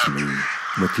sense me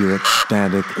with your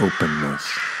ecstatic openness,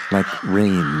 like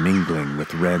rain mingling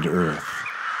with red earth?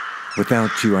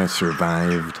 Without you I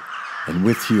survived, and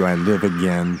with you I live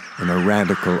again in a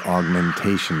radical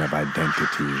augmentation of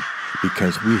identity,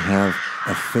 because we have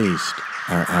effaced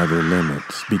our outer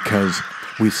limits, because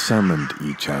we summoned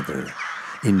each other.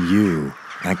 In you,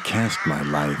 I cast my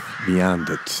life beyond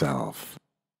itself.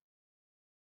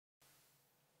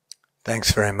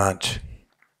 Thanks very much.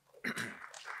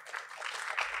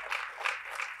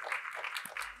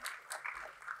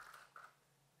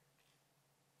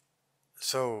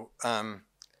 So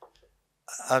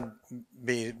I'd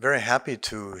be very happy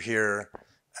to hear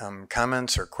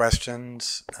comments or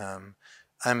questions.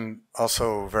 I'm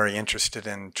also very interested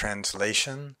in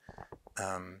translation,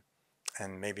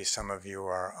 and maybe some of you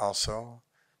are also.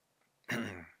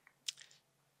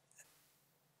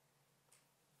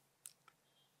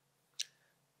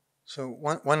 So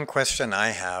one question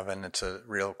I have, and it's a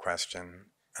real question,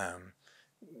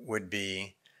 would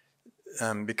be,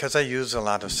 because I use a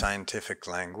lot of scientific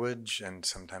language and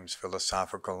sometimes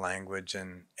philosophical language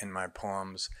in my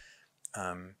poems,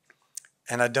 and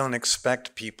I don't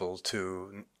expect people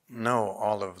to know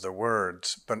all of the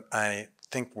words, but I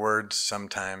think words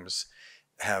sometimes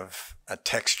have a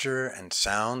texture and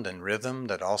sound and rhythm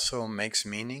that also makes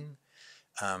meaning.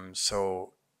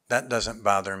 So that doesn't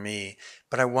bother me.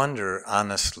 But I wonder,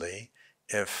 honestly,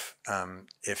 if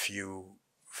you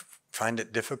find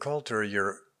it difficult or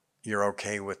you're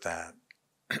okay with that.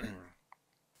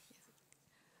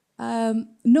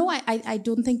 No, I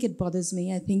don't think it bothers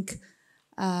me. I think,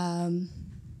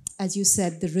 as you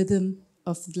said, the rhythm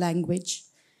of language,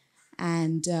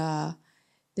 and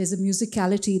there's a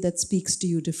musicality that speaks to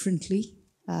you differently,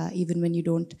 even when you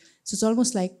don't. So it's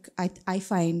almost like I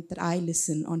find that I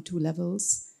listen on two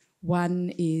levels.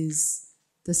 One is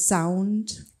the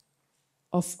sound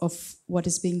of what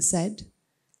is being said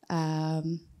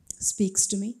speaks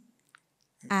to me,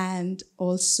 and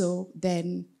also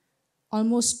then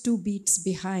almost two beats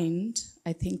behind,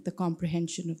 I think, the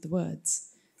comprehension of the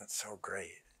words. That's so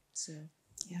great. So,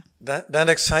 yeah. That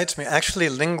excites me. Actually,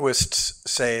 linguists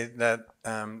say that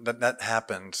that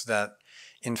happens. That,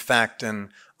 in fact,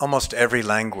 in almost every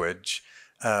language,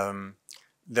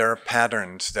 there are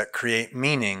patterns that create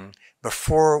meaning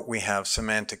before we have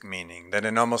semantic meaning. That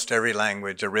in almost every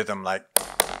language, a rhythm like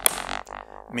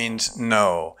means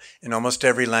no. In almost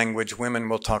every language, women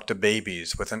will talk to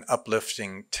babies with an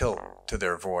uplifting tilt to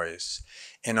their voice.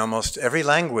 In almost every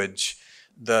language,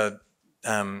 the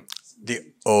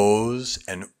O's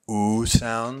and oo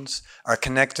sounds are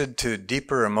connected to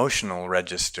deeper emotional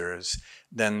registers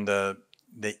than the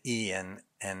E and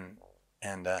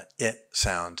it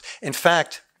sounds. In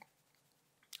fact,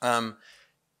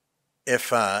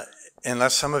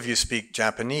 unless some of you speak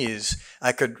Japanese,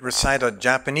 I could recite a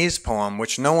Japanese poem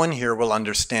which no one here will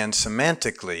understand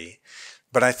semantically,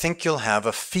 but I think you'll have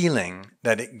a feeling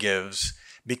that it gives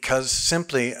because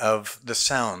simply of the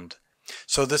sound.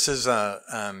 So this is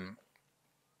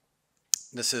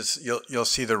you'll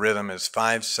see the rhythm is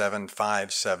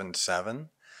 5-7-5-7-7,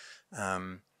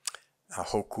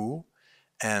 hoku,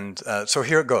 and so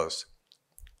here it goes.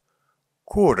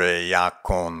 Kure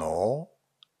yako no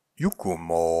yuku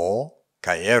mo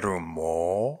kaeru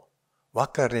mo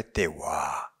wakarete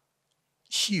wa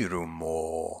shiru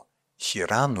mo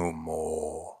shiranu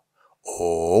mo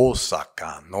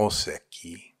Osaka no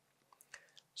seki.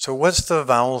 So what's the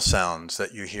vowel sounds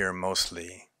that you hear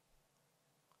mostly?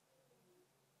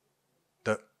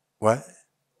 The what?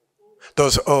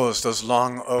 Those O's, those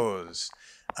long O's,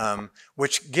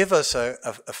 which give us a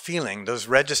feeling. Those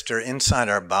register inside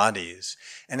our bodies.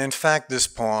 And in fact, this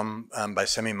poem by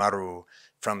Semimaru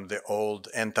from the old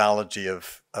anthology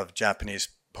of Japanese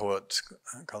poets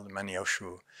called the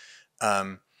Manioshu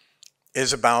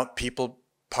is about people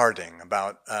parting,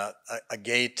 about a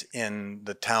gate in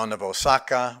the town of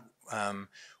Osaka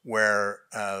where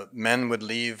men would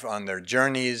leave on their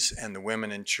journeys and the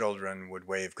women and children would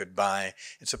wave goodbye.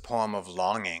 It's a poem of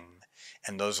longing,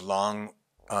 and those long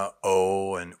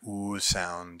O and oo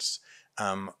sounds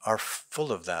are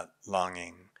full of that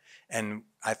longing. And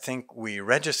I think we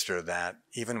register that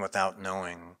even without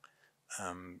knowing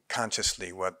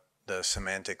consciously what the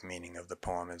semantic meaning of the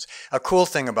poem is. A cool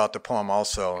thing about the poem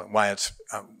also, why it's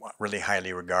really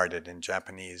highly regarded in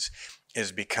Japanese,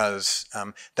 is because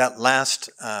that last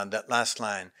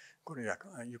line,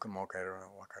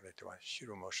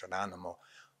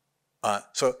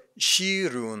 so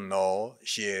shiru no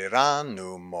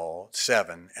shiranu mo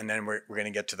 7, and then we're going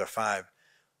to get to the 5.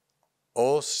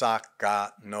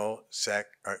 Osaka no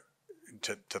sek, or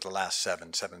to the last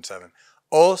 7.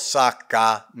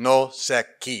 Osaka no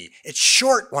seki. It's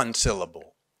short, one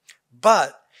syllable.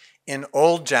 But in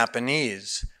old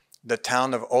Japanese, the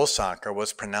town of Osaka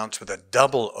was pronounced with a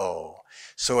double O.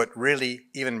 So it really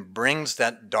even brings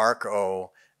that dark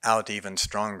O out even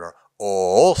stronger.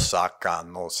 Osaka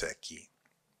no seki.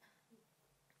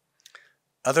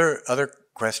 Other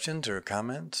questions or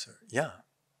comments? Yeah.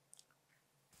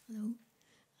 Hello.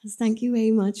 Thank you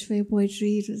very much for your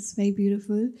poetry. It was very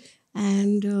beautiful.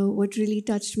 And what really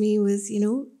touched me was,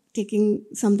 taking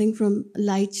something from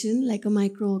lichen, like a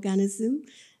microorganism,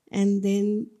 and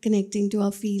then connecting to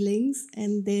our feelings,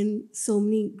 and then so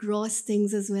many gross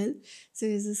things as well. So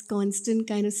there's this constant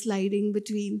kind of sliding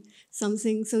between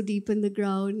something so deep in the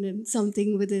ground and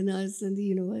something within us and the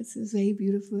universe. It was very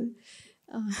beautiful.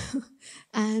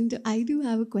 And I do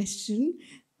have a question.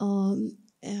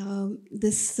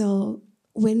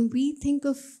 When we think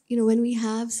of, when we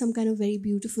have some kind of very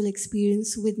beautiful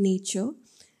experience with nature,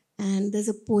 and there's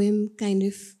a poem kind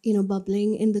of,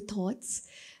 bubbling in the thoughts.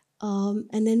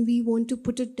 And then we want to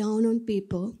put it down on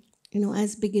paper,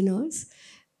 as beginners.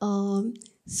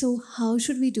 So how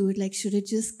should we do it? Like, should it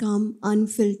just come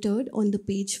unfiltered on the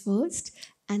page first,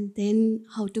 and then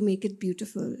how to make it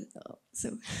beautiful?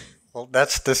 Well,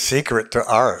 that's the secret to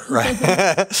art, right?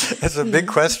 It's a big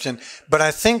question. But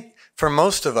I think for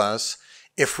most of us,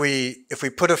 if we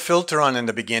put a filter on in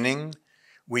the beginning,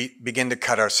 we begin to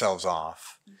cut ourselves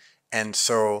off. And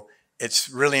so it's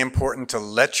really important to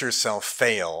let yourself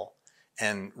fail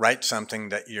and write something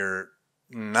that you're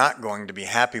not going to be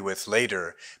happy with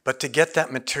later, but to get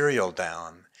that material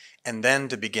down and then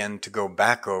to begin to go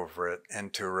back over it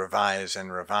and to revise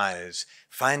and revise,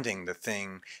 finding the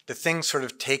thing sort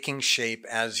of taking shape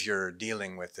as you're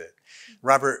dealing with it.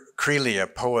 Robert Creeley, a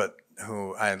poet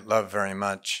who I love very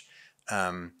much,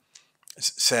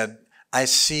 said, "I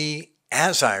see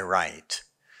as I write."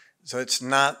 So it's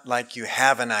not like you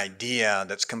have an idea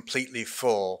that's completely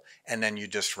full and then you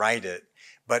just write it,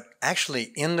 but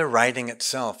actually in the writing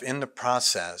itself, in the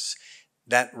process,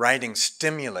 that writing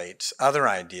stimulates other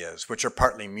ideas, which are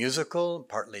partly musical,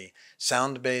 partly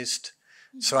sound-based.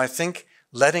 So I think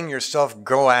letting yourself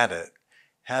go at it,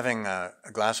 having a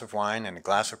glass of wine and a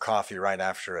glass of coffee right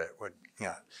after it would,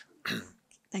 yeah.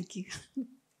 Thank you.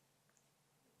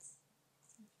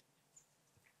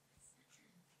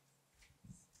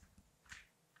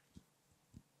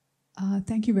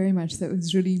 Thank you very much. That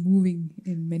was really moving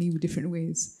in many different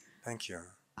ways. Thank you.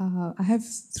 I have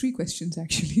 3 questions,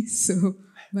 actually. So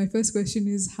my first question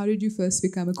is, how did you first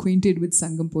become acquainted with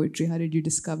Sangam poetry? How did you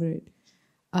discover it?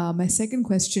 My second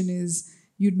question is,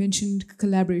 you'd mentioned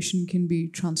collaboration can be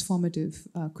transformative.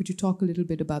 Could you talk a little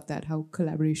bit about that, how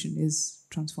collaboration is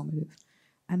transformative?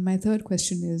 And my third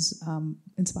question is,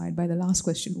 inspired by the last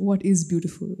question, what is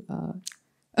beautiful?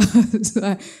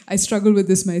 So I struggle with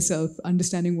this myself,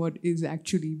 understanding what is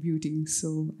actually beauty.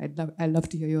 So I'd love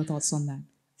to hear your thoughts on that.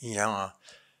 Yeah.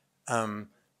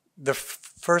 The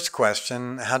first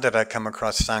question, how did I come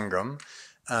across Sangam?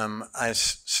 I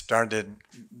started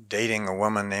dating a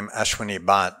woman named Ashwini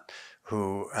Bhatt,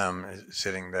 who is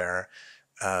sitting there,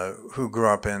 who grew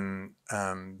up in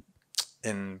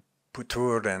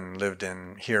Puttur and lived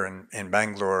here in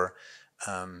Bangalore.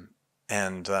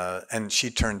 And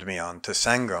she turned me on to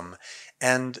Sangam.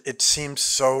 And it seems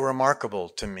so remarkable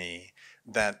to me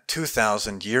that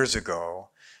 2,000 years ago,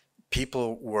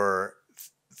 people were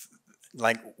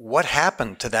like, what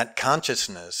happened to that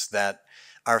consciousness that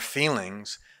our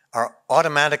feelings are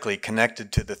automatically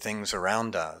connected to the things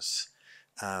around us,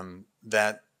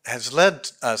 that has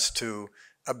led us to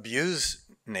abuse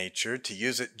nature, to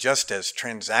use it just as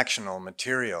transactional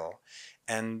material.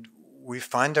 And we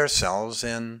find ourselves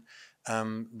in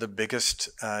the biggest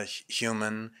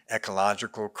human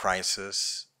ecological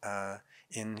crisis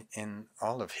in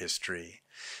all of history.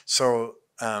 So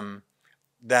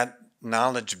that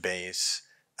knowledge base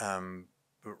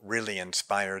really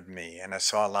inspired me, and I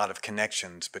saw a lot of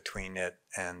connections between it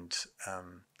and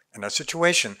our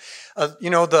situation.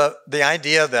 The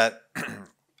idea that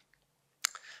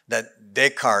that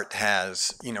Descartes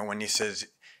has, when he says,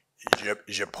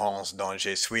 "Je pense donc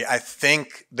je suis," I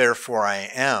think, therefore I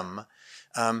am,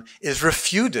 is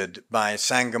refuted by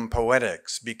Sangam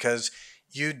poetics, because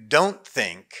you don't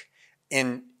think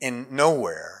in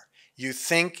nowhere. You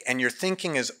think, and your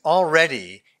thinking is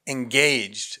already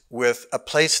engaged with a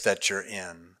place that you're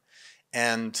in.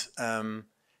 And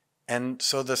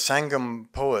so the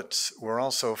Sangam poets were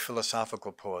also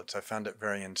philosophical poets. I found it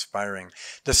very inspiring.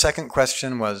 The second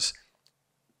question was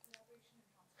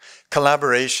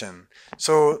collaboration.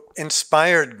 So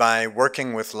inspired by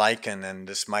working with lichen and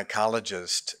this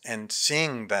mycologist and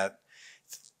seeing that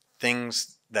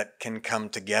things that can come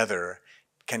together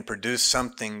can produce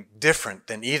something different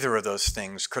than either of those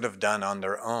things could have done on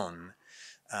their own.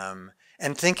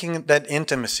 And thinking that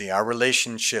intimacy, our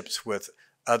relationships with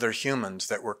other humans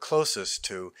that we're closest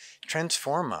to,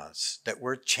 transform us, that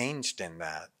we're changed in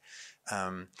that.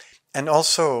 And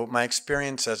also my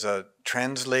experience as a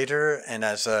translator and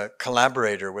as a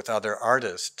collaborator with other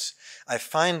artists, I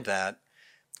find that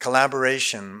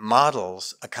collaboration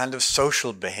models a kind of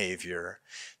social behavior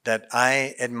that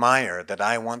I admire, that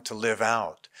I want to live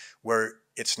out, where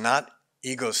it's not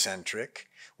egocentric,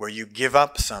 where you give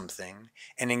up something,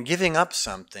 and in giving up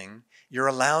something, you're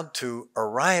allowed to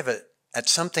arrive at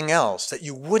something else that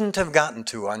you wouldn't have gotten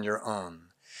to on your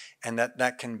own. And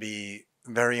that can be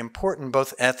very important,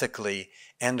 both ethically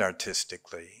and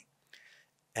artistically.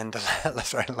 And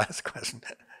the last question.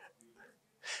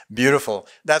 Beautiful.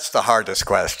 That's the hardest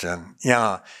question.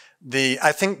 Yeah.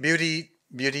 I think beauty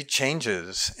beauty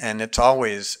changes, and it's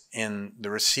always in the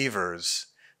receiver's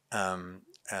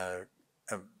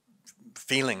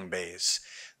feeling base.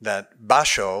 That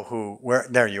Basho,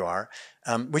 there you are.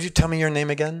 Would you tell me your name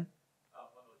again?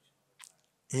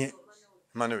 Yeah,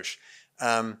 Manoush.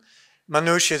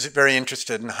 Manoush is very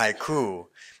interested in haiku,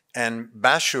 and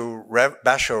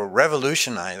Basho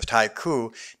revolutionized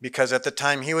haiku because at the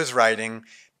time he was writing,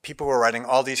 people were writing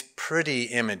all these pretty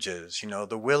images,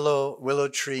 the willow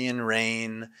tree in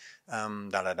rain,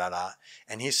 and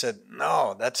he said,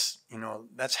 no, that's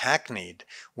hackneyed.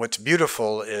 What's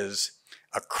beautiful is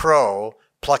a crow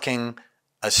plucking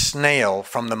a snail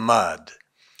from the mud,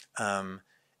 and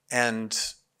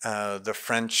the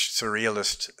French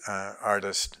surrealist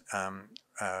artist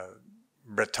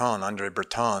André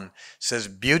Breton, says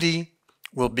beauty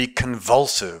will be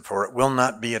convulsive or it will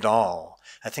not be at all.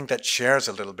 I think that shares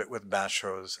a little bit with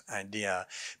Basho's idea.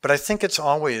 But I think it's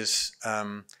always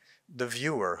the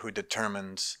viewer who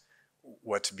determines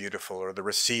what's beautiful, or the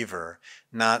receiver,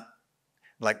 not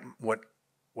like what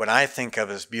I think of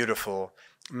as beautiful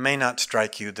may not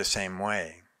strike you the same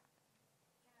way.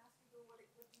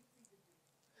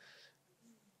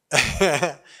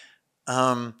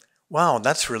 Wow,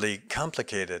 that's really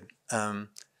complicated. I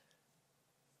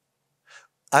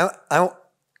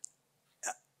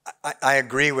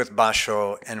agree with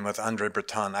Basho and with André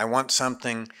Breton. I want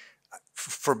something,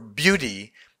 for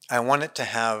beauty, I want it to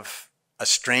have a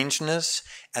strangeness,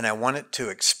 and I want it to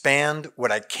expand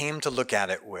what I came to look at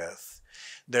it with.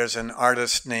 There's an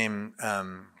artist named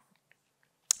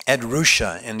Ed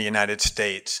Ruscha in the United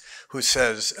States who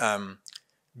says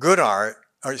good art,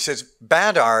 or he says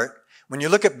bad art, when you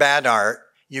look at bad art,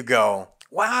 you go,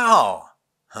 wow,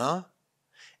 huh?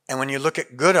 And when you look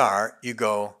at good art, you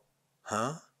go,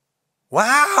 huh?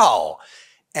 Wow!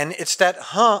 And it's that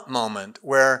huh moment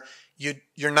where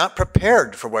you're not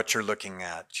prepared for what you're looking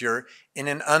at. You're in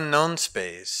an unknown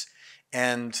space,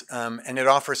 and it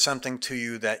offers something to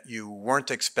you that you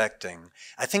weren't expecting.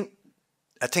 I think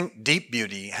deep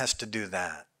beauty has to do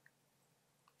that.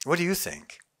 What do you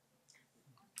think?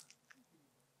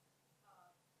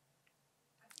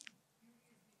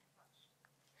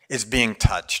 It's being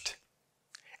touched.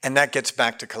 And that gets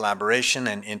back to collaboration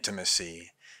and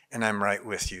intimacy. And I'm right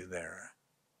with you there.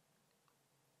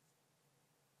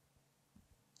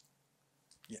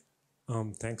 Yeah.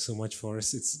 Thanks so much,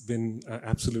 Forrest. It's been an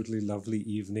absolutely lovely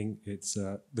evening. It's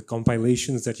the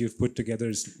compilations that you've put together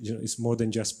is more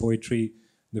than just poetry.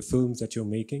 The films that you're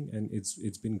making, and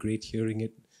it's been great hearing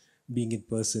it, being in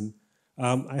person.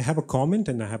 I have a comment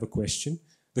and I have a question.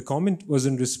 The comment was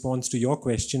in response to your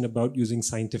question about using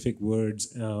scientific words,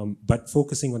 but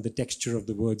focusing on the texture of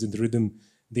the words and the rhythm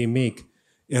they make.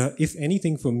 If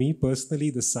anything, for me personally,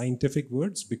 the scientific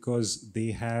words, because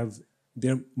they're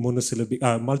monosyllabic,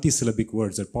 multisyllabic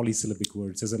words or polysyllabic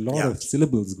words. There's a lot of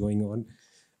syllables going on.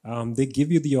 They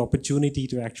give you the opportunity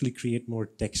to actually create more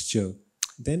texture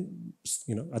than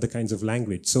other kinds of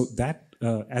language. So that,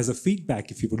 as a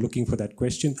feedback, if you were looking for that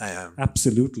question,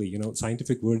 absolutely.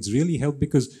 Scientific words really help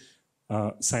because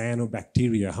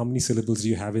cyanobacteria, how many syllables do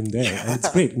you have in there? And it's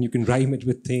great, and you can rhyme it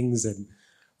with things, and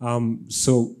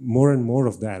so more and more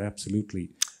of that,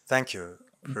 absolutely. Thank you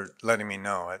for letting me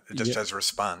know. Just as a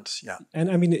response, yeah. And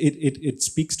I mean, it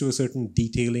speaks to a certain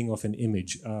detailing of an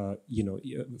image.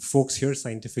 Folks hear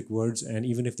scientific words, and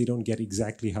even if they don't get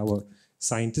exactly how a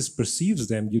scientist perceives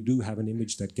them, you do have an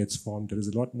image that gets formed. There is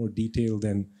a lot more detail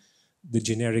than the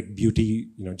generic beauty,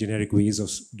 generic ways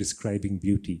of describing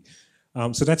beauty.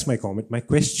 So that's my comment. My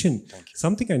question,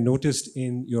 something I noticed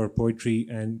in your poetry,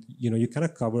 and you kind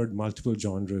of covered multiple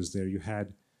genres there. You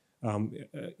had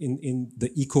in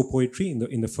the eco poetry,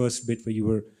 in the first bit where you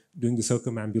were doing the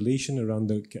circumambulation around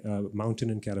the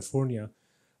mountain in California,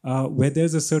 where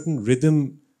there's a certain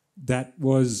rhythm that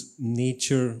was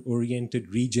nature-oriented,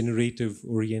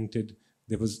 regenerative-oriented.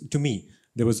 There was,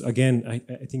 again, I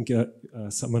think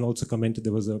someone also commented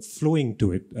there was a flowing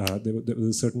to it. There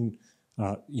was a certain,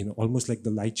 almost like the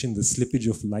lichen, the slippage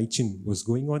of lichen was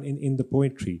going on in the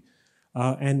poetry.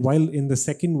 And while in the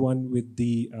second one with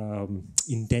the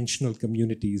intentional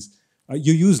communities,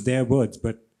 you use their words,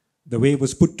 but the way it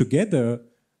was put together,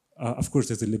 of course,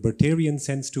 there's a libertarian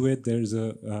sense to it. There's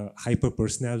a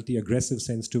hyper-personality, aggressive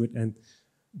sense to it. And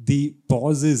the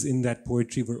pauses in that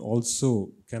poetry were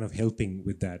also kind of helping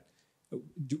with that.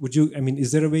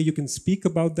 Is there a way you can speak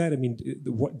about that? I mean,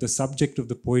 what the subject of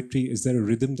the poetry, is there a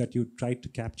rhythm that you tried to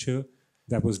capture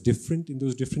that was different in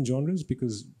those different genres?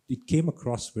 Because it came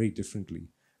across very differently.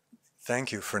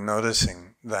 Thank you for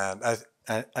noticing that.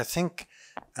 I think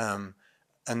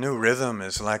a new rhythm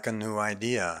is like a new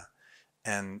idea,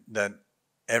 and that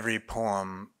every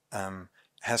poem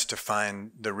has to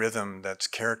find the rhythm that's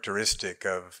characteristic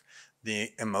of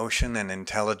the emotion and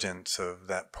intelligence of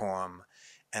that poem,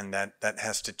 and that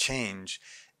has to change.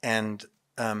 And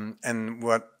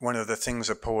what one of the things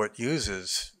a poet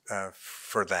uses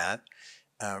for that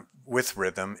with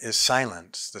rhythm is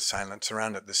silence, the silence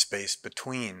around it, the space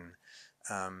between,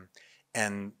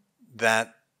 and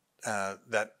that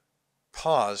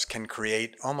pause can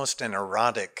create almost an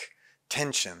erotic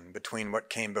tension between what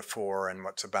came before and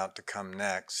what's about to come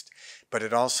next. But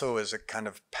it also is a kind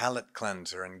of palate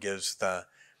cleanser and gives the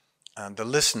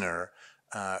listener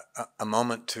a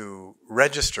moment to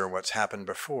register what's happened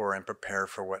before and prepare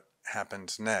for what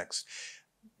happens next.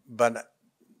 But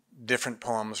different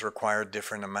poems require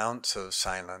different amounts of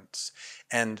silence.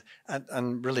 And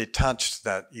I'm really touched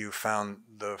that you found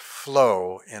the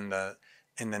flow in the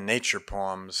nature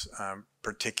poems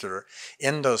particular.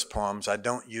 In those poems, I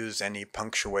don't use any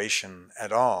punctuation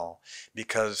at all,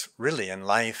 because really in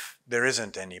life, there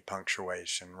isn't any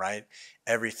punctuation, right?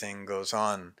 Everything goes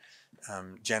on.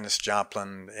 Janis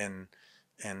Joplin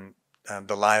in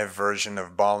the live version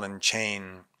of Ball and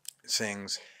Chain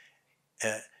sings,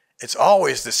 "It's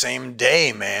always the same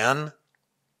day, man,"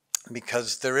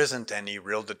 because there isn't any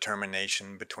real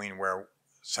determination between where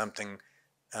something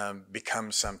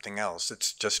becomes something else.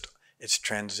 It's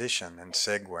transition and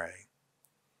segue.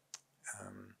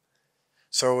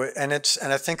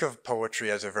 And I think of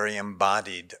poetry as a very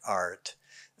embodied art,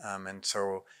 and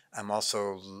so I'm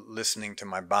also listening to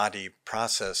my body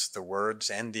process the words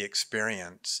and the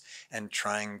experience, and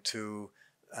trying to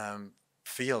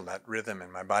feel that rhythm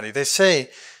in my body. They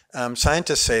say,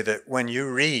 scientists say that when you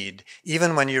read,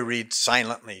 even when you read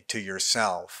silently to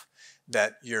yourself,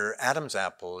 that your Adam's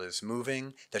apple is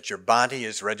moving, that your body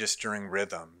is registering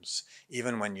rhythms,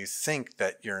 even when you think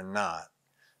that you're not.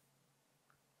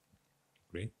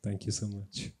 Great, thank you so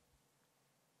much.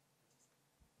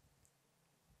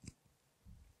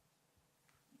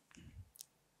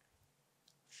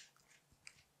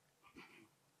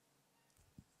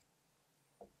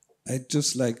 I'd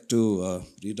just like to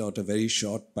read out a very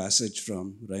short passage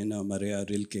from Rainer Maria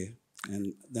Rilke,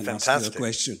 and then Fantastic. ask you a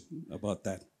question about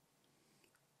that.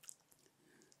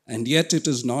 And yet it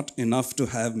is not enough to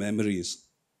have memories.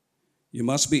 You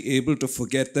must be able to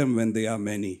forget them when they are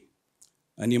many.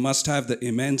 And you must have the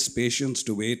immense patience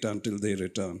to wait until they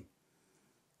return.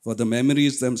 For the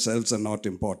memories themselves are not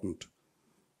important.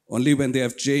 Only when they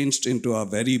have changed into our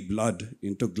very blood,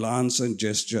 into glance and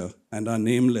gesture, and are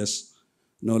nameless,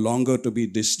 no longer to be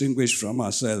distinguished from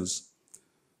ourselves,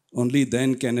 only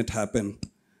then can it happen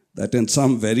that in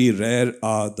some very rare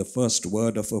hour, the first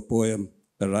word of a poem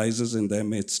arises in their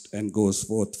midst and goes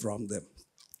forth from them.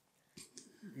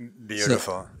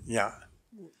 Beautiful, yeah.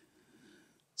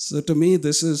 So to me,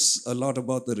 this is a lot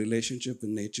about the relationship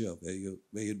in nature, where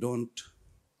you don't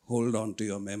hold on to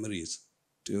your memories,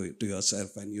 to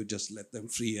yourself, and you just let them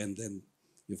free, and then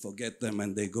you forget them,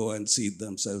 and they go and seed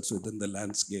themselves within the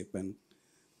landscape. And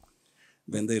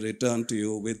when they return to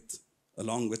you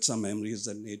along with some memories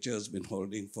that nature has been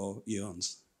holding for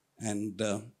eons. And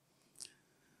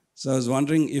so I was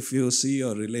wondering if you see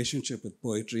your relationship with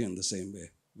poetry in the same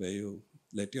way, where you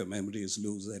let your memories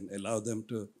loose and allow them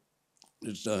to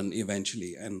return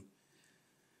eventually.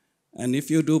 And if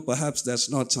you do, perhaps that's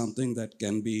not something that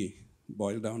can be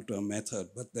boiled down to a method,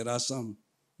 but there are some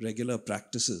regular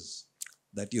practices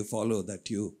that you follow that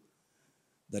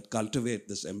cultivate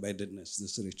this embeddedness,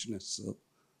 this richness.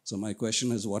 So my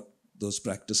question is what those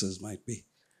practices might be.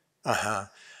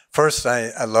 First,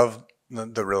 I love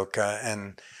the Rilke,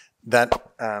 and that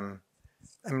I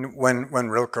mean, when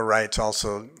Rilke writes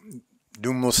also,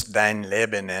 "Du musst dein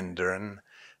Leben ändern,"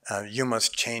 you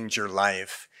must change your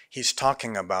life. He's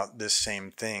talking about this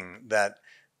same thing, that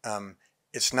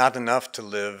it's not enough to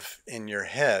live in your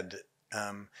head,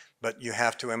 but you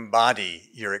have to embody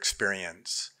your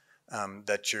experience,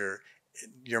 that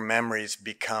your memories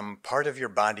become part of your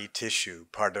body tissue,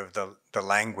 part of the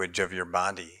language of your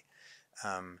body,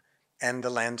 and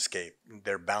the landscape.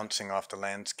 They're bouncing off the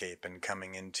landscape and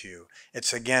coming into you.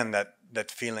 It's again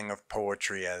that feeling of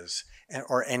poetry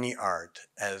or any art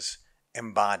as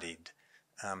embodied,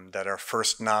 that our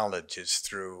first knowledge is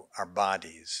through our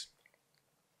bodies.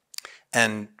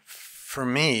 And for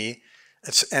me, I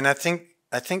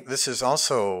think this is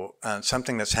also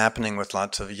something that's happening with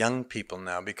lots of young people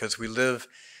now, because we live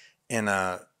in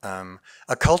a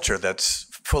culture that's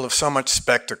full of so much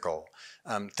spectacle.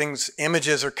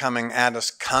 Images are coming at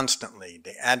us constantly.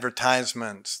 The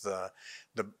advertisements, the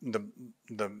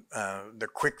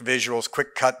quick visuals,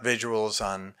 quick cut visuals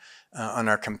on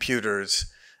our computers,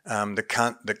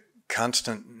 the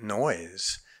constant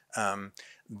noise,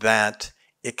 that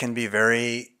it can be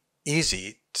very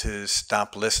easy to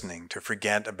stop listening, to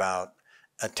forget about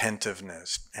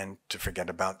attentiveness, and to forget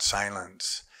about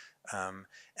silence.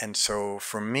 And so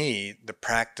for me, the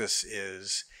practice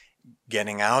is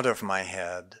getting out of my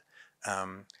head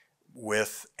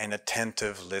with an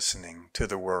attentive listening to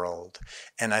the world.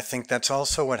 And I think that's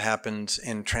also what happens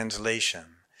in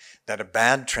translation, that a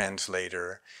bad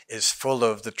translator is full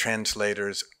of the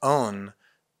translator's own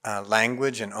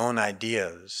language and own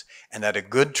ideas, and that a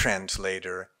good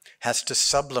translator has to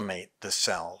sublimate the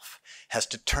self, has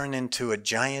to turn into a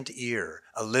giant ear,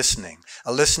 a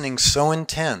listening so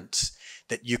intense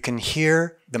that you can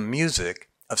hear the music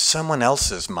of someone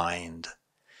else's mind.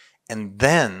 And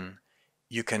then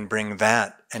you can bring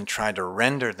that and try to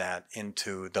render that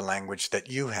into the language that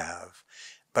you have.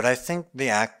 But I think the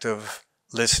act of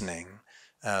listening,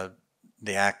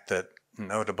 the act that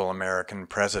notable American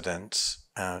presidents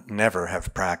never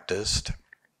have practiced,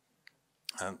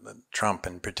 Trump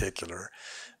in particular,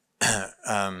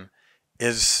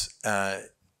 is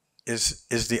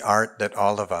the art that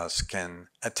all of us can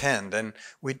attend. And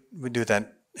we do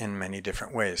that in many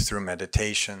different ways, through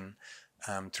meditation,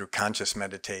 through conscious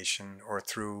meditation, or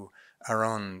through our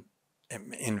own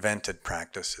invented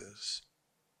practices.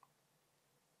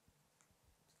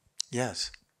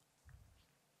 Yes.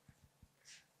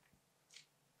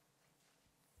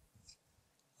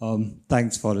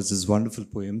 Thanks, Forrest. These wonderful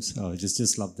poems.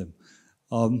 Just love them.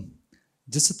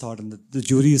 Just a thought, and the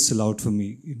jury is still out for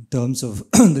me in terms of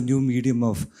the new medium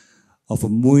of a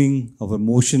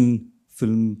motion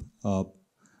film,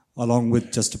 along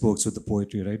with juxtaposed with the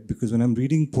poetry, right? Because when I'm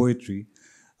reading poetry,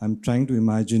 I'm trying to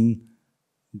imagine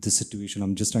the situation.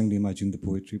 I'm just trying to imagine the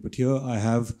poetry. But here I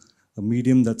have a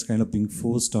medium that's kind of being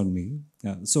forced on me.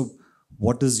 Yeah. So,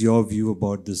 what is your view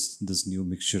about this new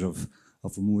mixture of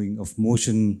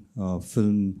motion,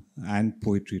 film, and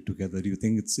poetry together? Do you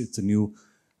think it's a new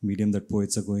medium that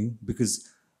poets are going? Because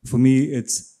for me,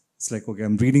 it's like, okay,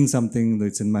 I'm reading something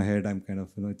that's in my head. I'm kind of,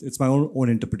 it's my own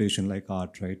interpretation, like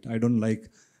art, right? I don't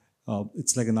like,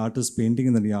 it's like an artist painting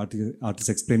and then the artist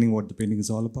explaining what the painting is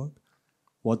all about.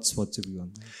 What's your view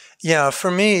on that? Yeah, for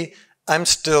me, I'm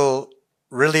still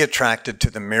really attracted to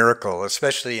the miracle,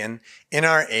 especially in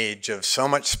our age of so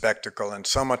much spectacle and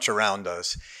so much around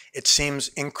us. It seems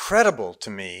incredible to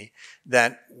me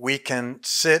that we can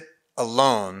sit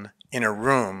alone in a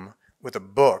room with a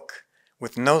book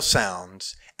with no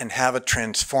sounds and have a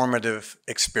transformative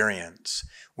experience,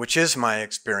 which is my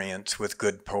experience with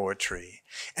good poetry.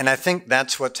 And I think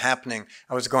that's what's happening.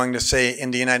 I was going to say,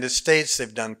 in the United States,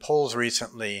 they've done polls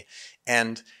recently,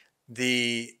 and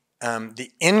the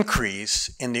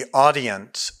increase in the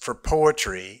audience for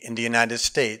poetry in the United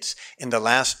States in the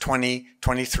last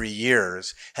 23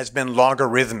 years has been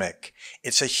logarithmic.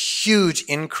 It's a huge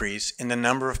increase in the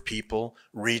number of people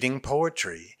reading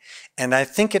poetry. And I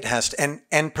think it has to,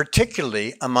 and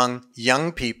particularly among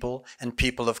young people and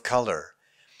people of color.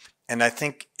 And I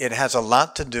think it has a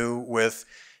lot to do with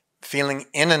feeling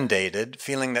inundated,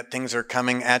 feeling that things are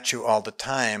coming at you all the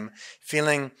time,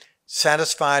 feeling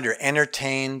satisfied or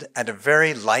entertained at a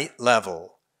very light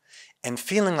level, and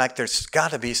feeling like there's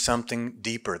got to be something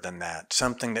deeper than that,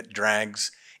 something that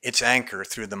drags its anchor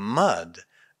through the mud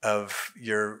of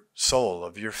your soul,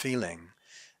 of your feeling.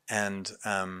 And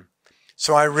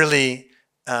so I really,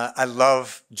 I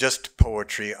love just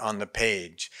poetry on the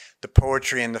page. The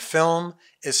poetry in the film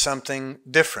is something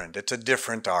different. It's a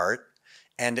different art.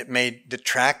 And it may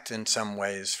detract in some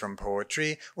ways from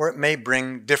poetry, or it may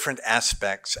bring different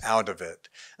aspects out of it.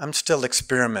 I'm still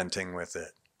experimenting with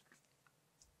it.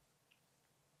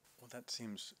 Well, that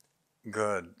seems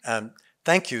good.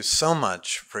 Thank you so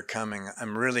much for coming.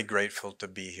 I'm really grateful to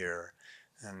be here,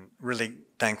 and really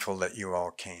thankful that you all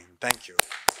came. Thank you.